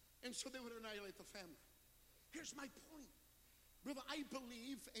 And so they would annihilate the family. Here's my point. Brother, I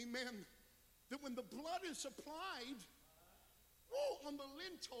believe, amen, that when the blood is applied on the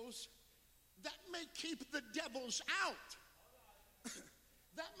lintels, that may keep the devils out.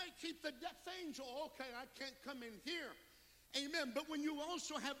 That may keep the death angel. Okay, I can't come in here. Amen. But when you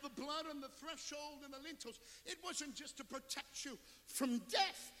also have the blood on the threshold and the lintels, it wasn't just to protect you from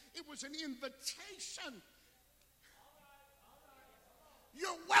death. It was an invitation.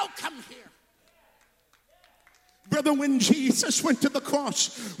 You're welcome here. Brother, when Jesus went to the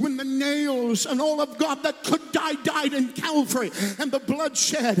cross, when the nails and all of God that could die died in Calvary, and the blood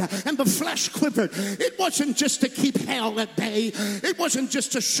shed and the flesh quivered, it wasn't just to keep hell at bay. It wasn't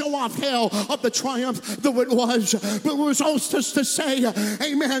just to show off hell of the triumph, though it was, but it was also just to say,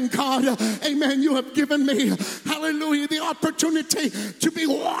 amen, God, amen, you have given me, hallelujah, the opportunity to be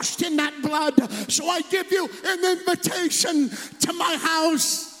washed in that blood. So I give you an invitation to my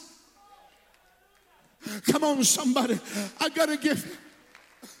house. Come on, somebody. I got to give.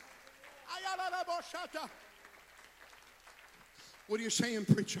 What are you saying,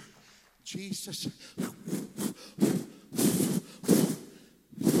 preacher? Jesus. Building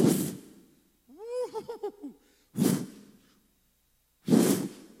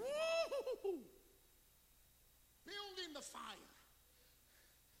the fire.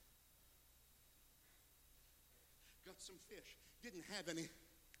 Got some fish. Didn't have any.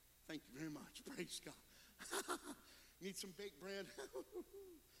 Thank you very much. Praise God. Need some baked bread? Because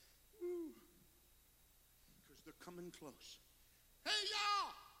they're coming close. Hey,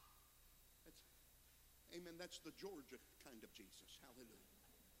 y'all! Amen. That's the Georgia kind of Jesus. Hallelujah.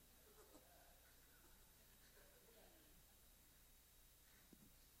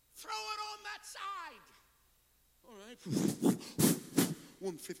 Throw it on that side. All right.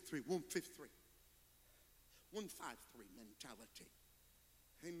 153, 153. 153 mentality.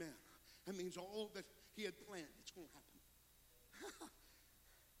 Amen. That means all that he had planned, it's going to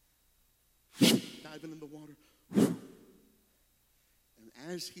happen. Diving in the water. And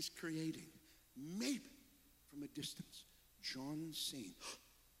as he's creating, maybe from a distance, John's seeing,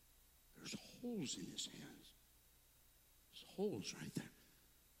 there's holes in his hands. There's holes right there.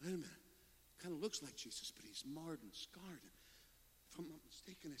 Wait a minute. Kind of looks like Jesus, but he's marred and scarred. If I'm not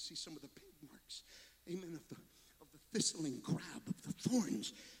mistaken, I see some of the pig marks. Amen. Of the thistling grab, of the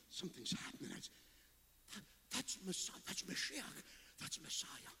thorns. Something's happening. That's Messiah. That's Mashiach. That's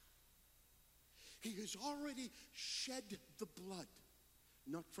Messiah. He has already shed the blood,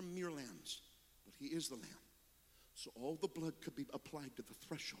 not from mere lambs, but he is the lamb. So all the blood could be applied to the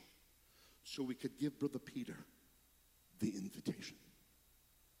threshold, so we could give Brother Peter the invitation.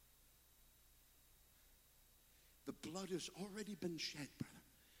 The blood has already been shed, brother.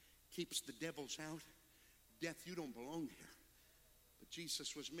 Keeps the devils out. Death, you don't belong here. But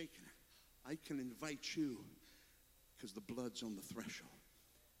Jesus was making it. I can invite you because the blood's on the threshold.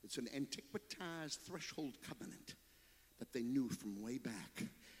 It's an antiquitized threshold covenant that they knew from way back,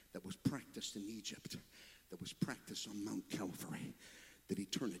 that was practiced in Egypt, that was practiced on Mount Calvary, that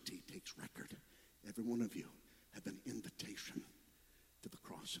eternity takes record. Every one of you have an invitation to the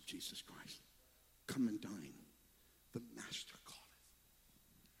cross of Jesus Christ. Come and dine. The Master calleth.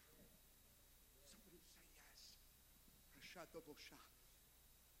 Somebody say yes.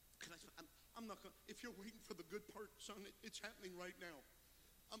 I'm not going. If you're waiting for the good part, son, it's happening right now.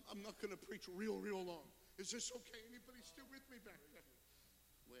 I'm not going to preach real long. Is this okay? Anybody still with me back there?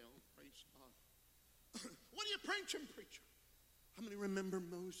 Well, praise God. What are you preaching, preacher? How many remember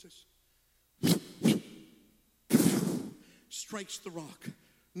Moses? Strikes the rock.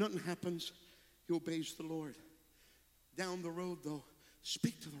 Nothing happens. He obeys the Lord. Down the road, though,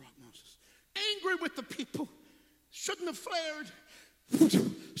 speak to the rock, Moses. Angry with the people. Shouldn't have flared.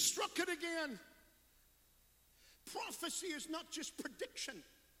 Struck it again. Prophecy is not just prediction.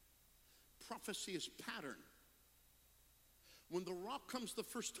 Prophecy is pattern. When the rock comes the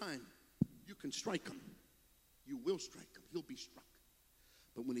first time, you can strike him. You will strike him. He'll be struck.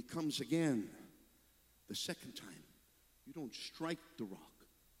 But when he comes again, the second time, you don't strike the rock.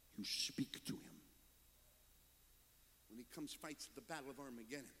 You speak to him. When he comes, fights at the Battle of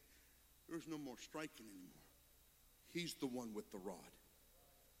Armageddon, there's no more striking anymore. He's the one with the rod.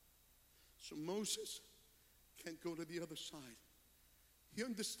 So Moses can't go to the other side. He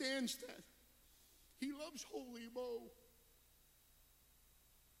understands that. He loves Holy Mo.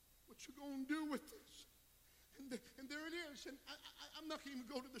 What you gonna do with this? And there it is. And I'm not going to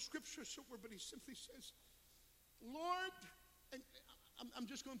even go to the scripture somewhere, but he simply says, Lord, and I'm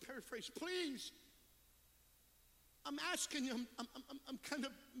just going to paraphrase, please, I'm asking you, I'm kind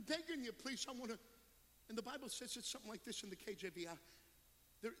of begging you, please, I want to, and the Bible says it's something like this in the KJV.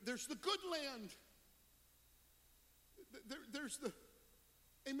 There's the good land. There's the,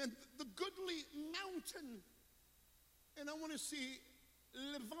 amen, the goodly mountain. And I want to see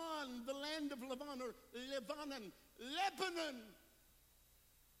Levan, the land of Levan, or Lebanon, Lebanon.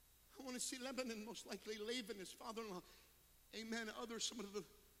 I want to see Lebanon, most likely Laban, his father-in-law. Amen. Others, some of the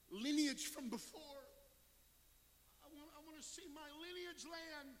lineage from before. I want to see my lineage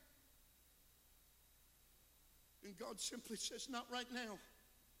land. And God simply says, not right now.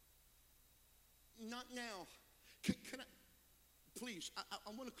 Not now. Can I, please,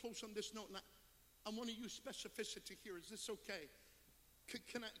 I want to close on this note, and I want to use specificity here. Is this okay?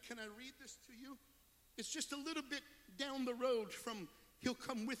 Can I read this to you? It's just a little bit down the road from he'll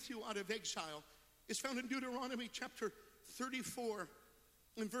come with you out of exile. It's found in Deuteronomy chapter 34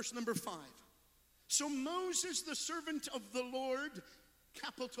 and verse number 5. So Moses, the servant of the Lord,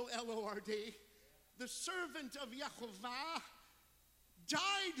 capital L-O-R-D, the servant of Yahovah,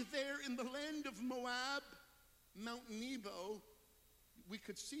 died there in the land of Moab, Mount Nebo. We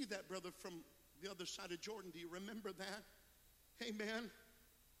could see that, brother, from the other side of Jordan. Do you remember that? Amen.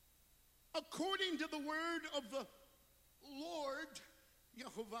 According to the word of the Lord,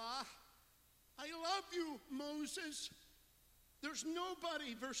 Yahovah, I love you, Moses. There's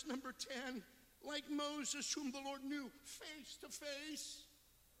nobody, verse number 10, like Moses, whom the Lord knew face to face.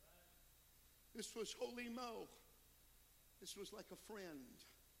 This was Holy Mo. This was like a friend.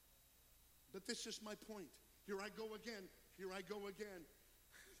 But this is my point. Here I go again. Here I go again.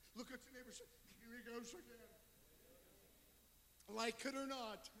 Look at your neighbor and say, here he goes again. Like it or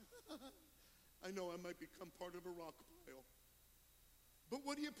not. I know I might become part of a rock pile. But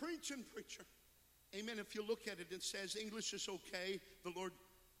what are you preaching, preacher? Amen. If you look at it, it says, English is okay. The Lord,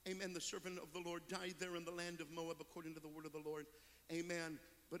 amen, the servant of the Lord died there in the land of Moab according to the word of the Lord. Amen.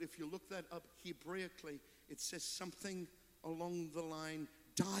 But if you look that up Hebraically, it says something along the line,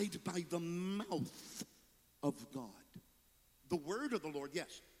 died by the mouth of God. The word of the Lord,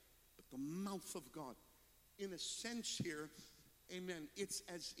 yes, but the mouth of God. In a sense here, amen, it's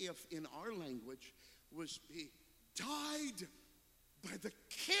as if in our language was he died by the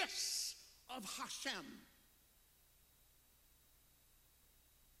kiss of Hashem.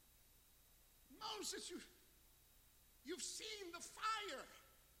 Moses, you've seen the fire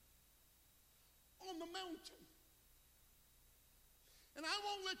on the mountain. And I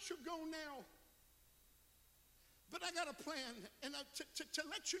won't let you go now. But I got a plan. And to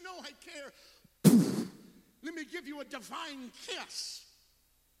let you know I care, let me give you a divine kiss.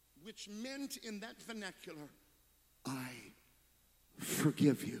 Which meant in that vernacular, I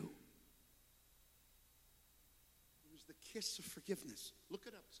forgive you. It was the kiss of forgiveness. Look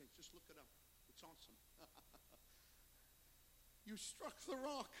it up, saints. Just look it up. It's awesome. You struck the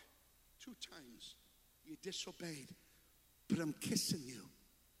rock 2 times. You disobeyed. But I'm kissing you.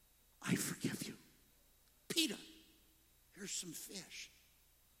 I forgive you. Peter, here's some fish.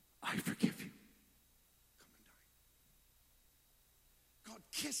 I forgive you. Come and dine. God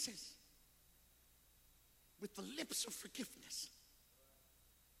kisses with the lips of forgiveness.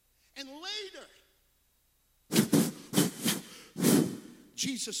 And later,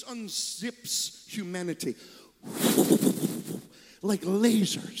 Jesus unzips humanity. Like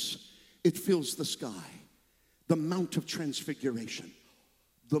lasers, it fills the sky. The Mount of Transfiguration.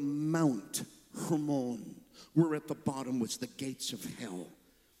 The Mount Hermon. Where at the bottom was the gates of hell.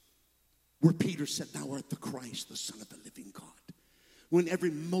 Where Peter said, thou art the Christ, the Son of the living God. When every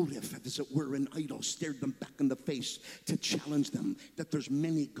motive, as it were, an idol stared them back in the face to challenge them that there's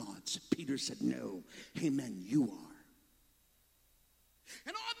many gods. Peter said, no. Amen, you are.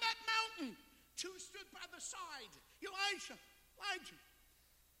 And on that mountain, 2 stood by the side. Elijah,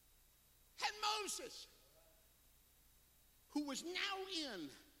 and Moses, who was now in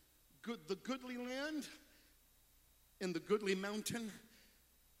the goodly land and the goodly mountain.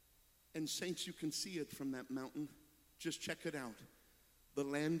 And saints, you can see it from that mountain. Just check it out. The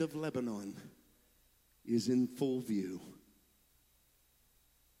land of Lebanon is in full view.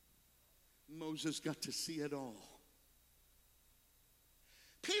 Moses got to see it all.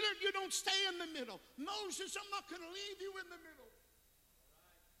 Peter, you don't stay in the middle. Moses, I'm not going to leave you in the middle.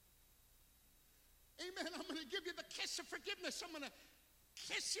 Amen. I'm going to give you the kiss of forgiveness. I'm going to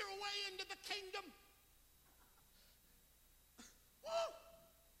kiss your way into the kingdom. Woo!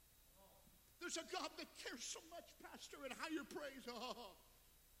 There's a God that cares so much, Pastor, and higher praise. Oh.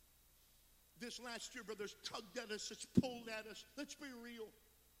 This last year, brothers, tugged at us, it's pulled at us. Let's be real.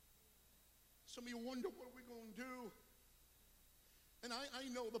 Some of you wonder, what are we going to do? And I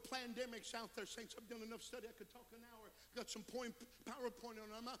know the pandemic's out there. Saints, I've done enough study. I could talk an hour. Got some PowerPoint on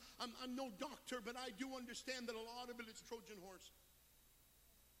it. I'm no doctor, but I do understand that a lot of it is Trojan horse.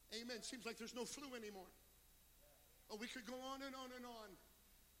 Amen. Seems like there's no flu anymore. Oh, we could go on and on and on.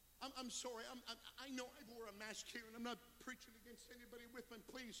 I'm sorry. I know I wore a mask here, and I'm not preaching against anybody with me.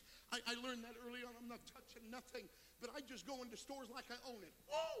 Please, I learned that early on. I'm not touching nothing. But I just go into stores like I own it.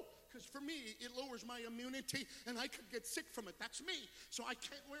 Whoa! Because for me, it lowers my immunity, and I could get sick from it. That's me. So I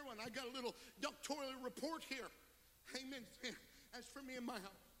can't wear one. I got a little doctoral report here. Amen. As for me and my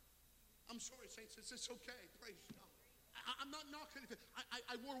house, I'm sorry, saints. It's okay. Praise God. I'm not knocking it.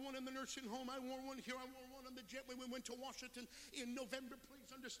 I wore one in the nursing home. I wore one here. I wore one on the jet when we went to Washington in November. Please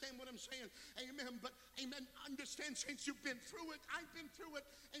understand what I'm saying. Amen. But, amen, understand, saints, you've been through it. I've been through it.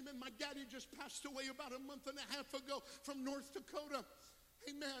 Amen. My daddy just passed away about a month and a half ago from North Dakota.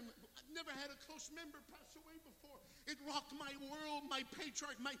 Amen. I've never had a close member pass away before. It rocked my world, my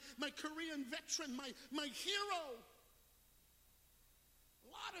patriarch, my Korean veteran, my hero. A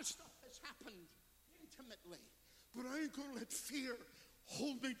lot of stuff has happened intimately. But I ain't going to let fear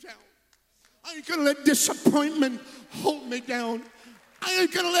hold me down. I ain't going to let disappointment hold me down. I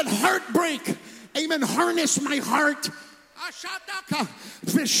ain't going to let heartbreak, amen, harness my heart.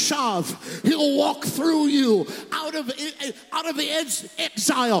 Vishav, he'll walk through you out of the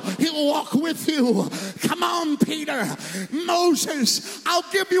exile. He'll walk with you. Come on, Peter. Moses, I'll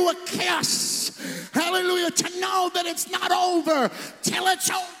give you a kiss. Hallelujah. To know that it's not over till it's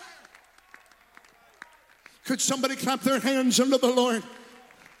over. Could somebody clap their hands unto the Lord?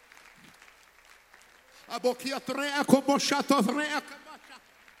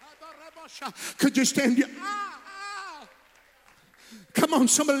 Could you stand here? Come on,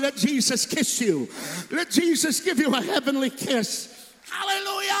 somebody, let Jesus kiss you. Let Jesus give you a heavenly kiss.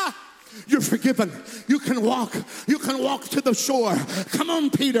 Hallelujah. You're forgiven. You can walk. You can walk to the shore. Come on,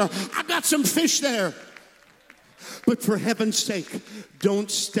 Peter. I got some fish there. But for heaven's sake, don't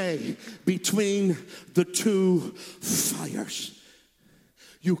stay between the two fires.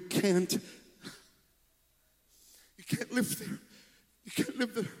 You can't live there. You can't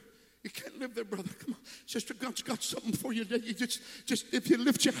live there. You can't live there, brother. Come on. Sister, God's got something for you today. You just if you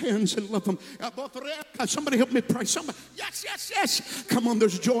lift your hands and love him. Somebody help me pray. Somebody. Yes. Come on,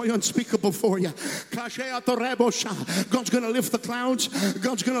 there's joy unspeakable for you. God's going to lift the clouds.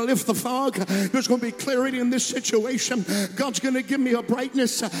 God's going to lift the fog. There's going to be clarity in this situation. God's going to give me a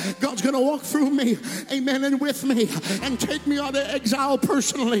brightness. God's going to walk through me. Amen. And with me. And take me out of exile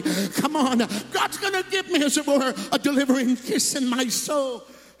personally. Come on. God's going to give me, as it were, a delivering kiss in my soul.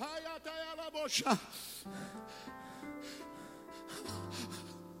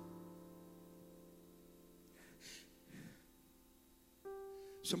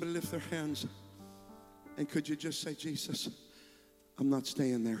 Somebody lift their hands, and could you just say, Jesus, I'm not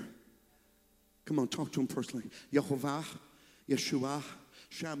staying there. Come on, talk to him personally. Yehovah, Yeshua,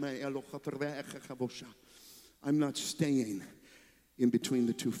 I'm not staying in between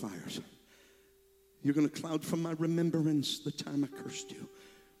the two fires. You're going to cloud from my remembrance the time I cursed you.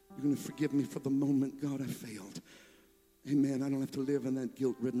 You're going to forgive me for the moment, God, I failed. Amen. I don't have to live in that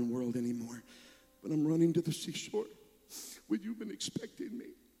guilt-ridden world anymore. But I'm running to the seashore where you've been expecting me.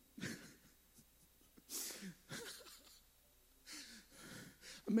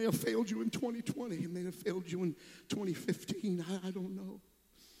 I may have failed you in 2020. I may have failed you in 2015. I don't know.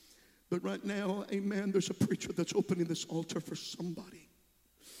 But right now, amen, there's a preacher that's opening this altar for somebody.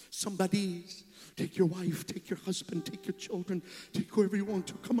 Somebody's. Take your wife, take your husband, take your children, take whoever you want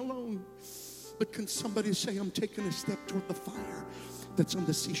to. Come along. But can somebody say, I'm taking a step toward the fire that's on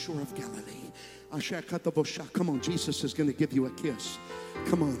the seashore of Galilee? Come on, Jesus is going to give you a kiss.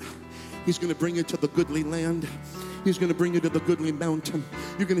 Come on. He's going to bring you to the goodly land. He's going to bring you to the goodly mountain.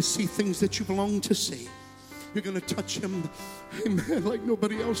 You're going to see things that you've longed to see. You're going to touch him, amen, like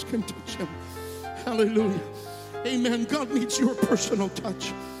nobody else can touch him. Hallelujah. Amen. God needs your personal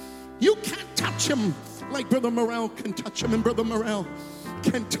touch. You can't touch him like Brother Morrell can touch him, and Brother Morrell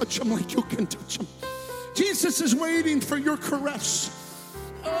can't touch him like you can touch him. Jesus is waiting for your caress.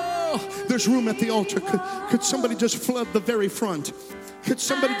 Oh, there's room at the altar. Could somebody just flood the very front? Could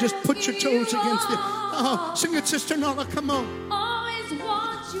somebody just put your toes against it? Sing it, Sister Nala, come on.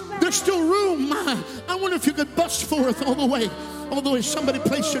 There's still room. I wonder if you could bust forth all the way. Somebody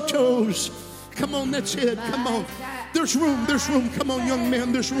place your toes. Come on, that's it. Come on. There's room. There's room. Come on, young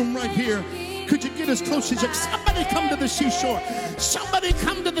man. There's room right here. Could you get as close as you can? Somebody come to the seashore. Somebody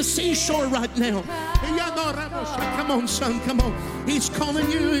come to the seashore right now. Come on, son. Come on. He's calling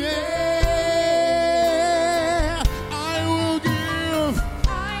you. Yeah. I will give.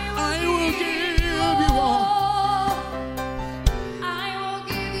 I will give you all.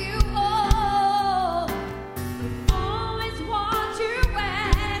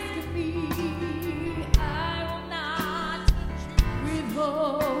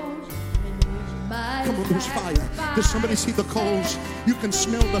 There's fire. Does somebody see the coals? You can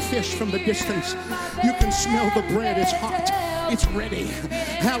smell the fish from the distance. You can smell the bread. It's hot. It's ready.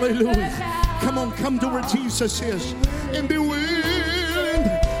 Hallelujah. Come on, come to where Jesus is and be willing.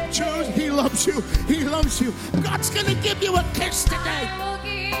 He loves you. He loves you. God's going to give you a kiss today.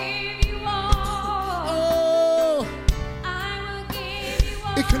 Oh,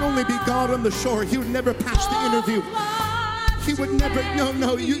 it can only be God on the shore. He would never pass the interview. He would never,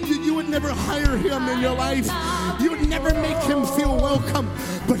 no, you would never hire him in your life. You would never make him feel welcome.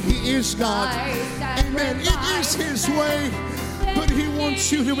 But he is God. Amen. It is his way. But he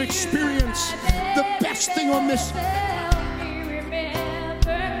wants you to experience the best thing on this.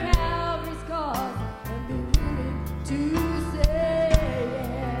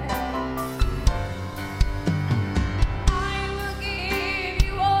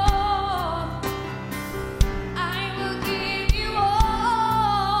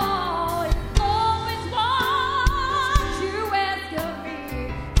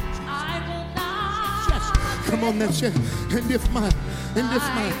 Come on, that's it. And if my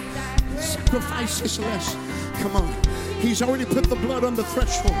sacrifice is less, come on. He's already put the blood on the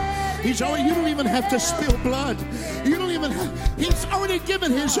threshold. You don't even have to spill blood. You don't even have, he's already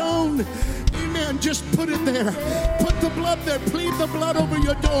given his own. Amen. Just put it there. Put the blood there. Plead the blood over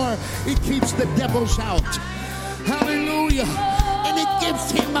your door. It keeps the devils out. Hallelujah. And it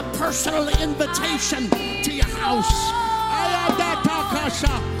gives him a personal invitation to your house.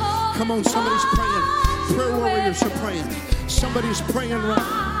 Come on, somebody's praying. Prayer warriors are praying. Somebody's praying right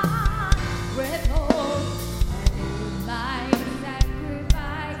now.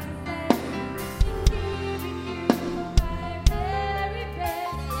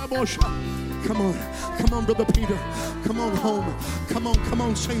 Come on, come on, Brother Peter. Come on home. Come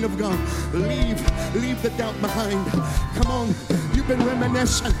on, saint of God. Leave the doubt behind. Come on, you've been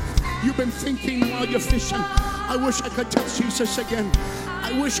reminiscing. You've been thinking while you're fishing. I wish I could touch Jesus again.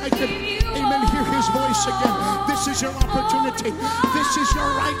 I wish I could, amen, hear his voice again. This is your opportunity. This is your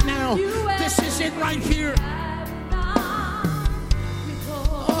right now. This is it right here.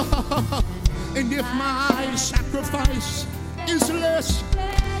 Oh, and if my sacrifice is less,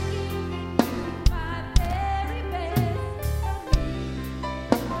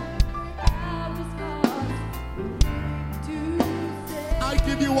 I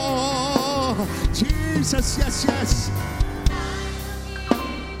give you all. Jesus, yes, yes.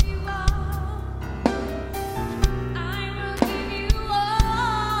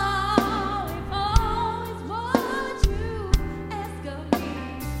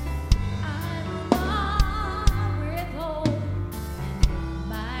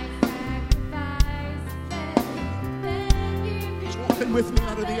 With me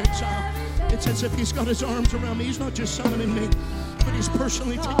out of the exile. It's as if he's got his arms around me. He's not just summoning me, but he's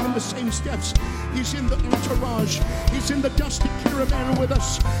personally taking the same steps. He's in the entourage. He's in the dusty caravan with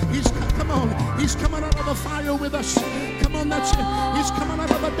us. He's coming out of the fire with us. Come on, that's it. He's coming out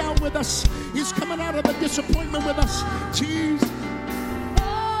of the doubt with us. He's coming out of the disappointment with us. Jesus.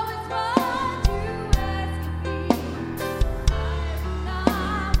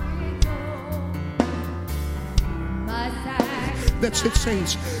 That's it,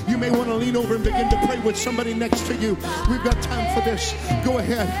 saints. You may want to lean over and begin to pray with somebody next to you. We've got time for this. Go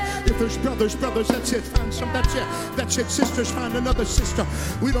ahead. If there's brothers, that's it. Find some. That's it. That's it. Sisters, find another sister.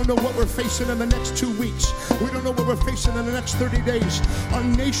 We don't know what we're facing in the next 2 weeks. We don't know what we're facing in the next 30 days. Our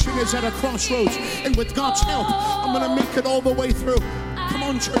nation is at a crossroads. And with God's help, I'm going to make it all the way through. Come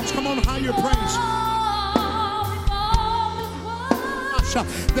on, church. Come on, higher praise.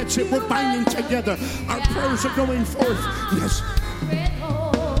 That's it. We're binding together. Our prayers are going forth. Yes.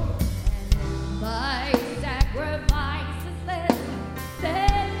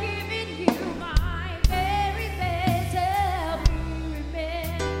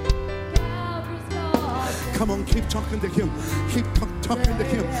 Come on, keep talking to him. Keep talking to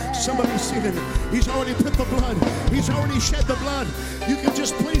him. Somebody's singing. He's already put the blood. He's already shed the blood. You can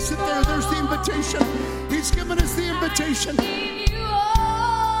just place it there. There's the invitation. He's given us the invitation.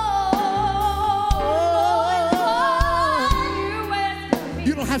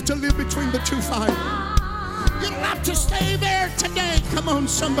 You don't have to live between the two fires. You don't have to stay there today. Come on,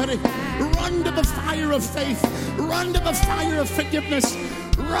 somebody. Run to the fire of faith. Run to the fire of forgiveness.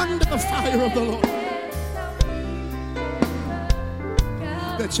 Run to the fire of the Lord.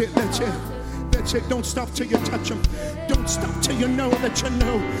 That's it, that's it. That's it. Don't stop till you touch him. Don't stop till you know that you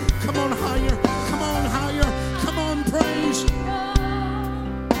know. Come on higher. Come on higher. Come on, praise.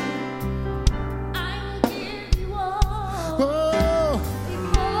 Oh,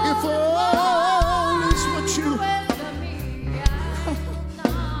 if all is what you...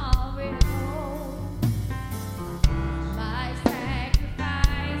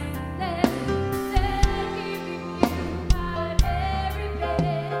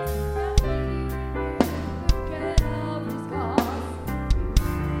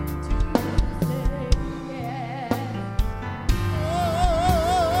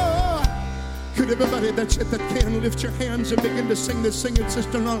 Everybody that's it that can lift your hands and begin to sing this singing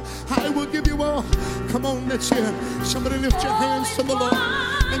sister on. I will give you all. Come on, that's it. Somebody lift your hands to the Lord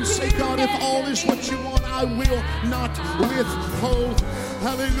and say, God, if all is what you want, I will not withhold.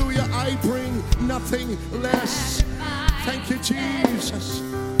 Hallelujah. I bring nothing less. Thank you, Jesus.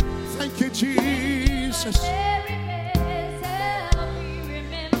 Thank you, Jesus.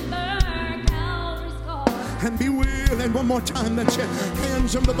 And be willing. And one more time, that's it.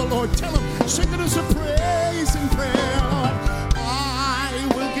 Hands unto the Lord. Tell him, sing it as a praise and prayer. I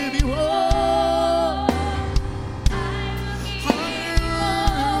will give you all.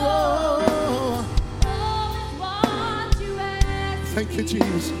 Thank you,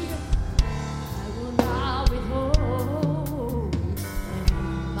 Jesus.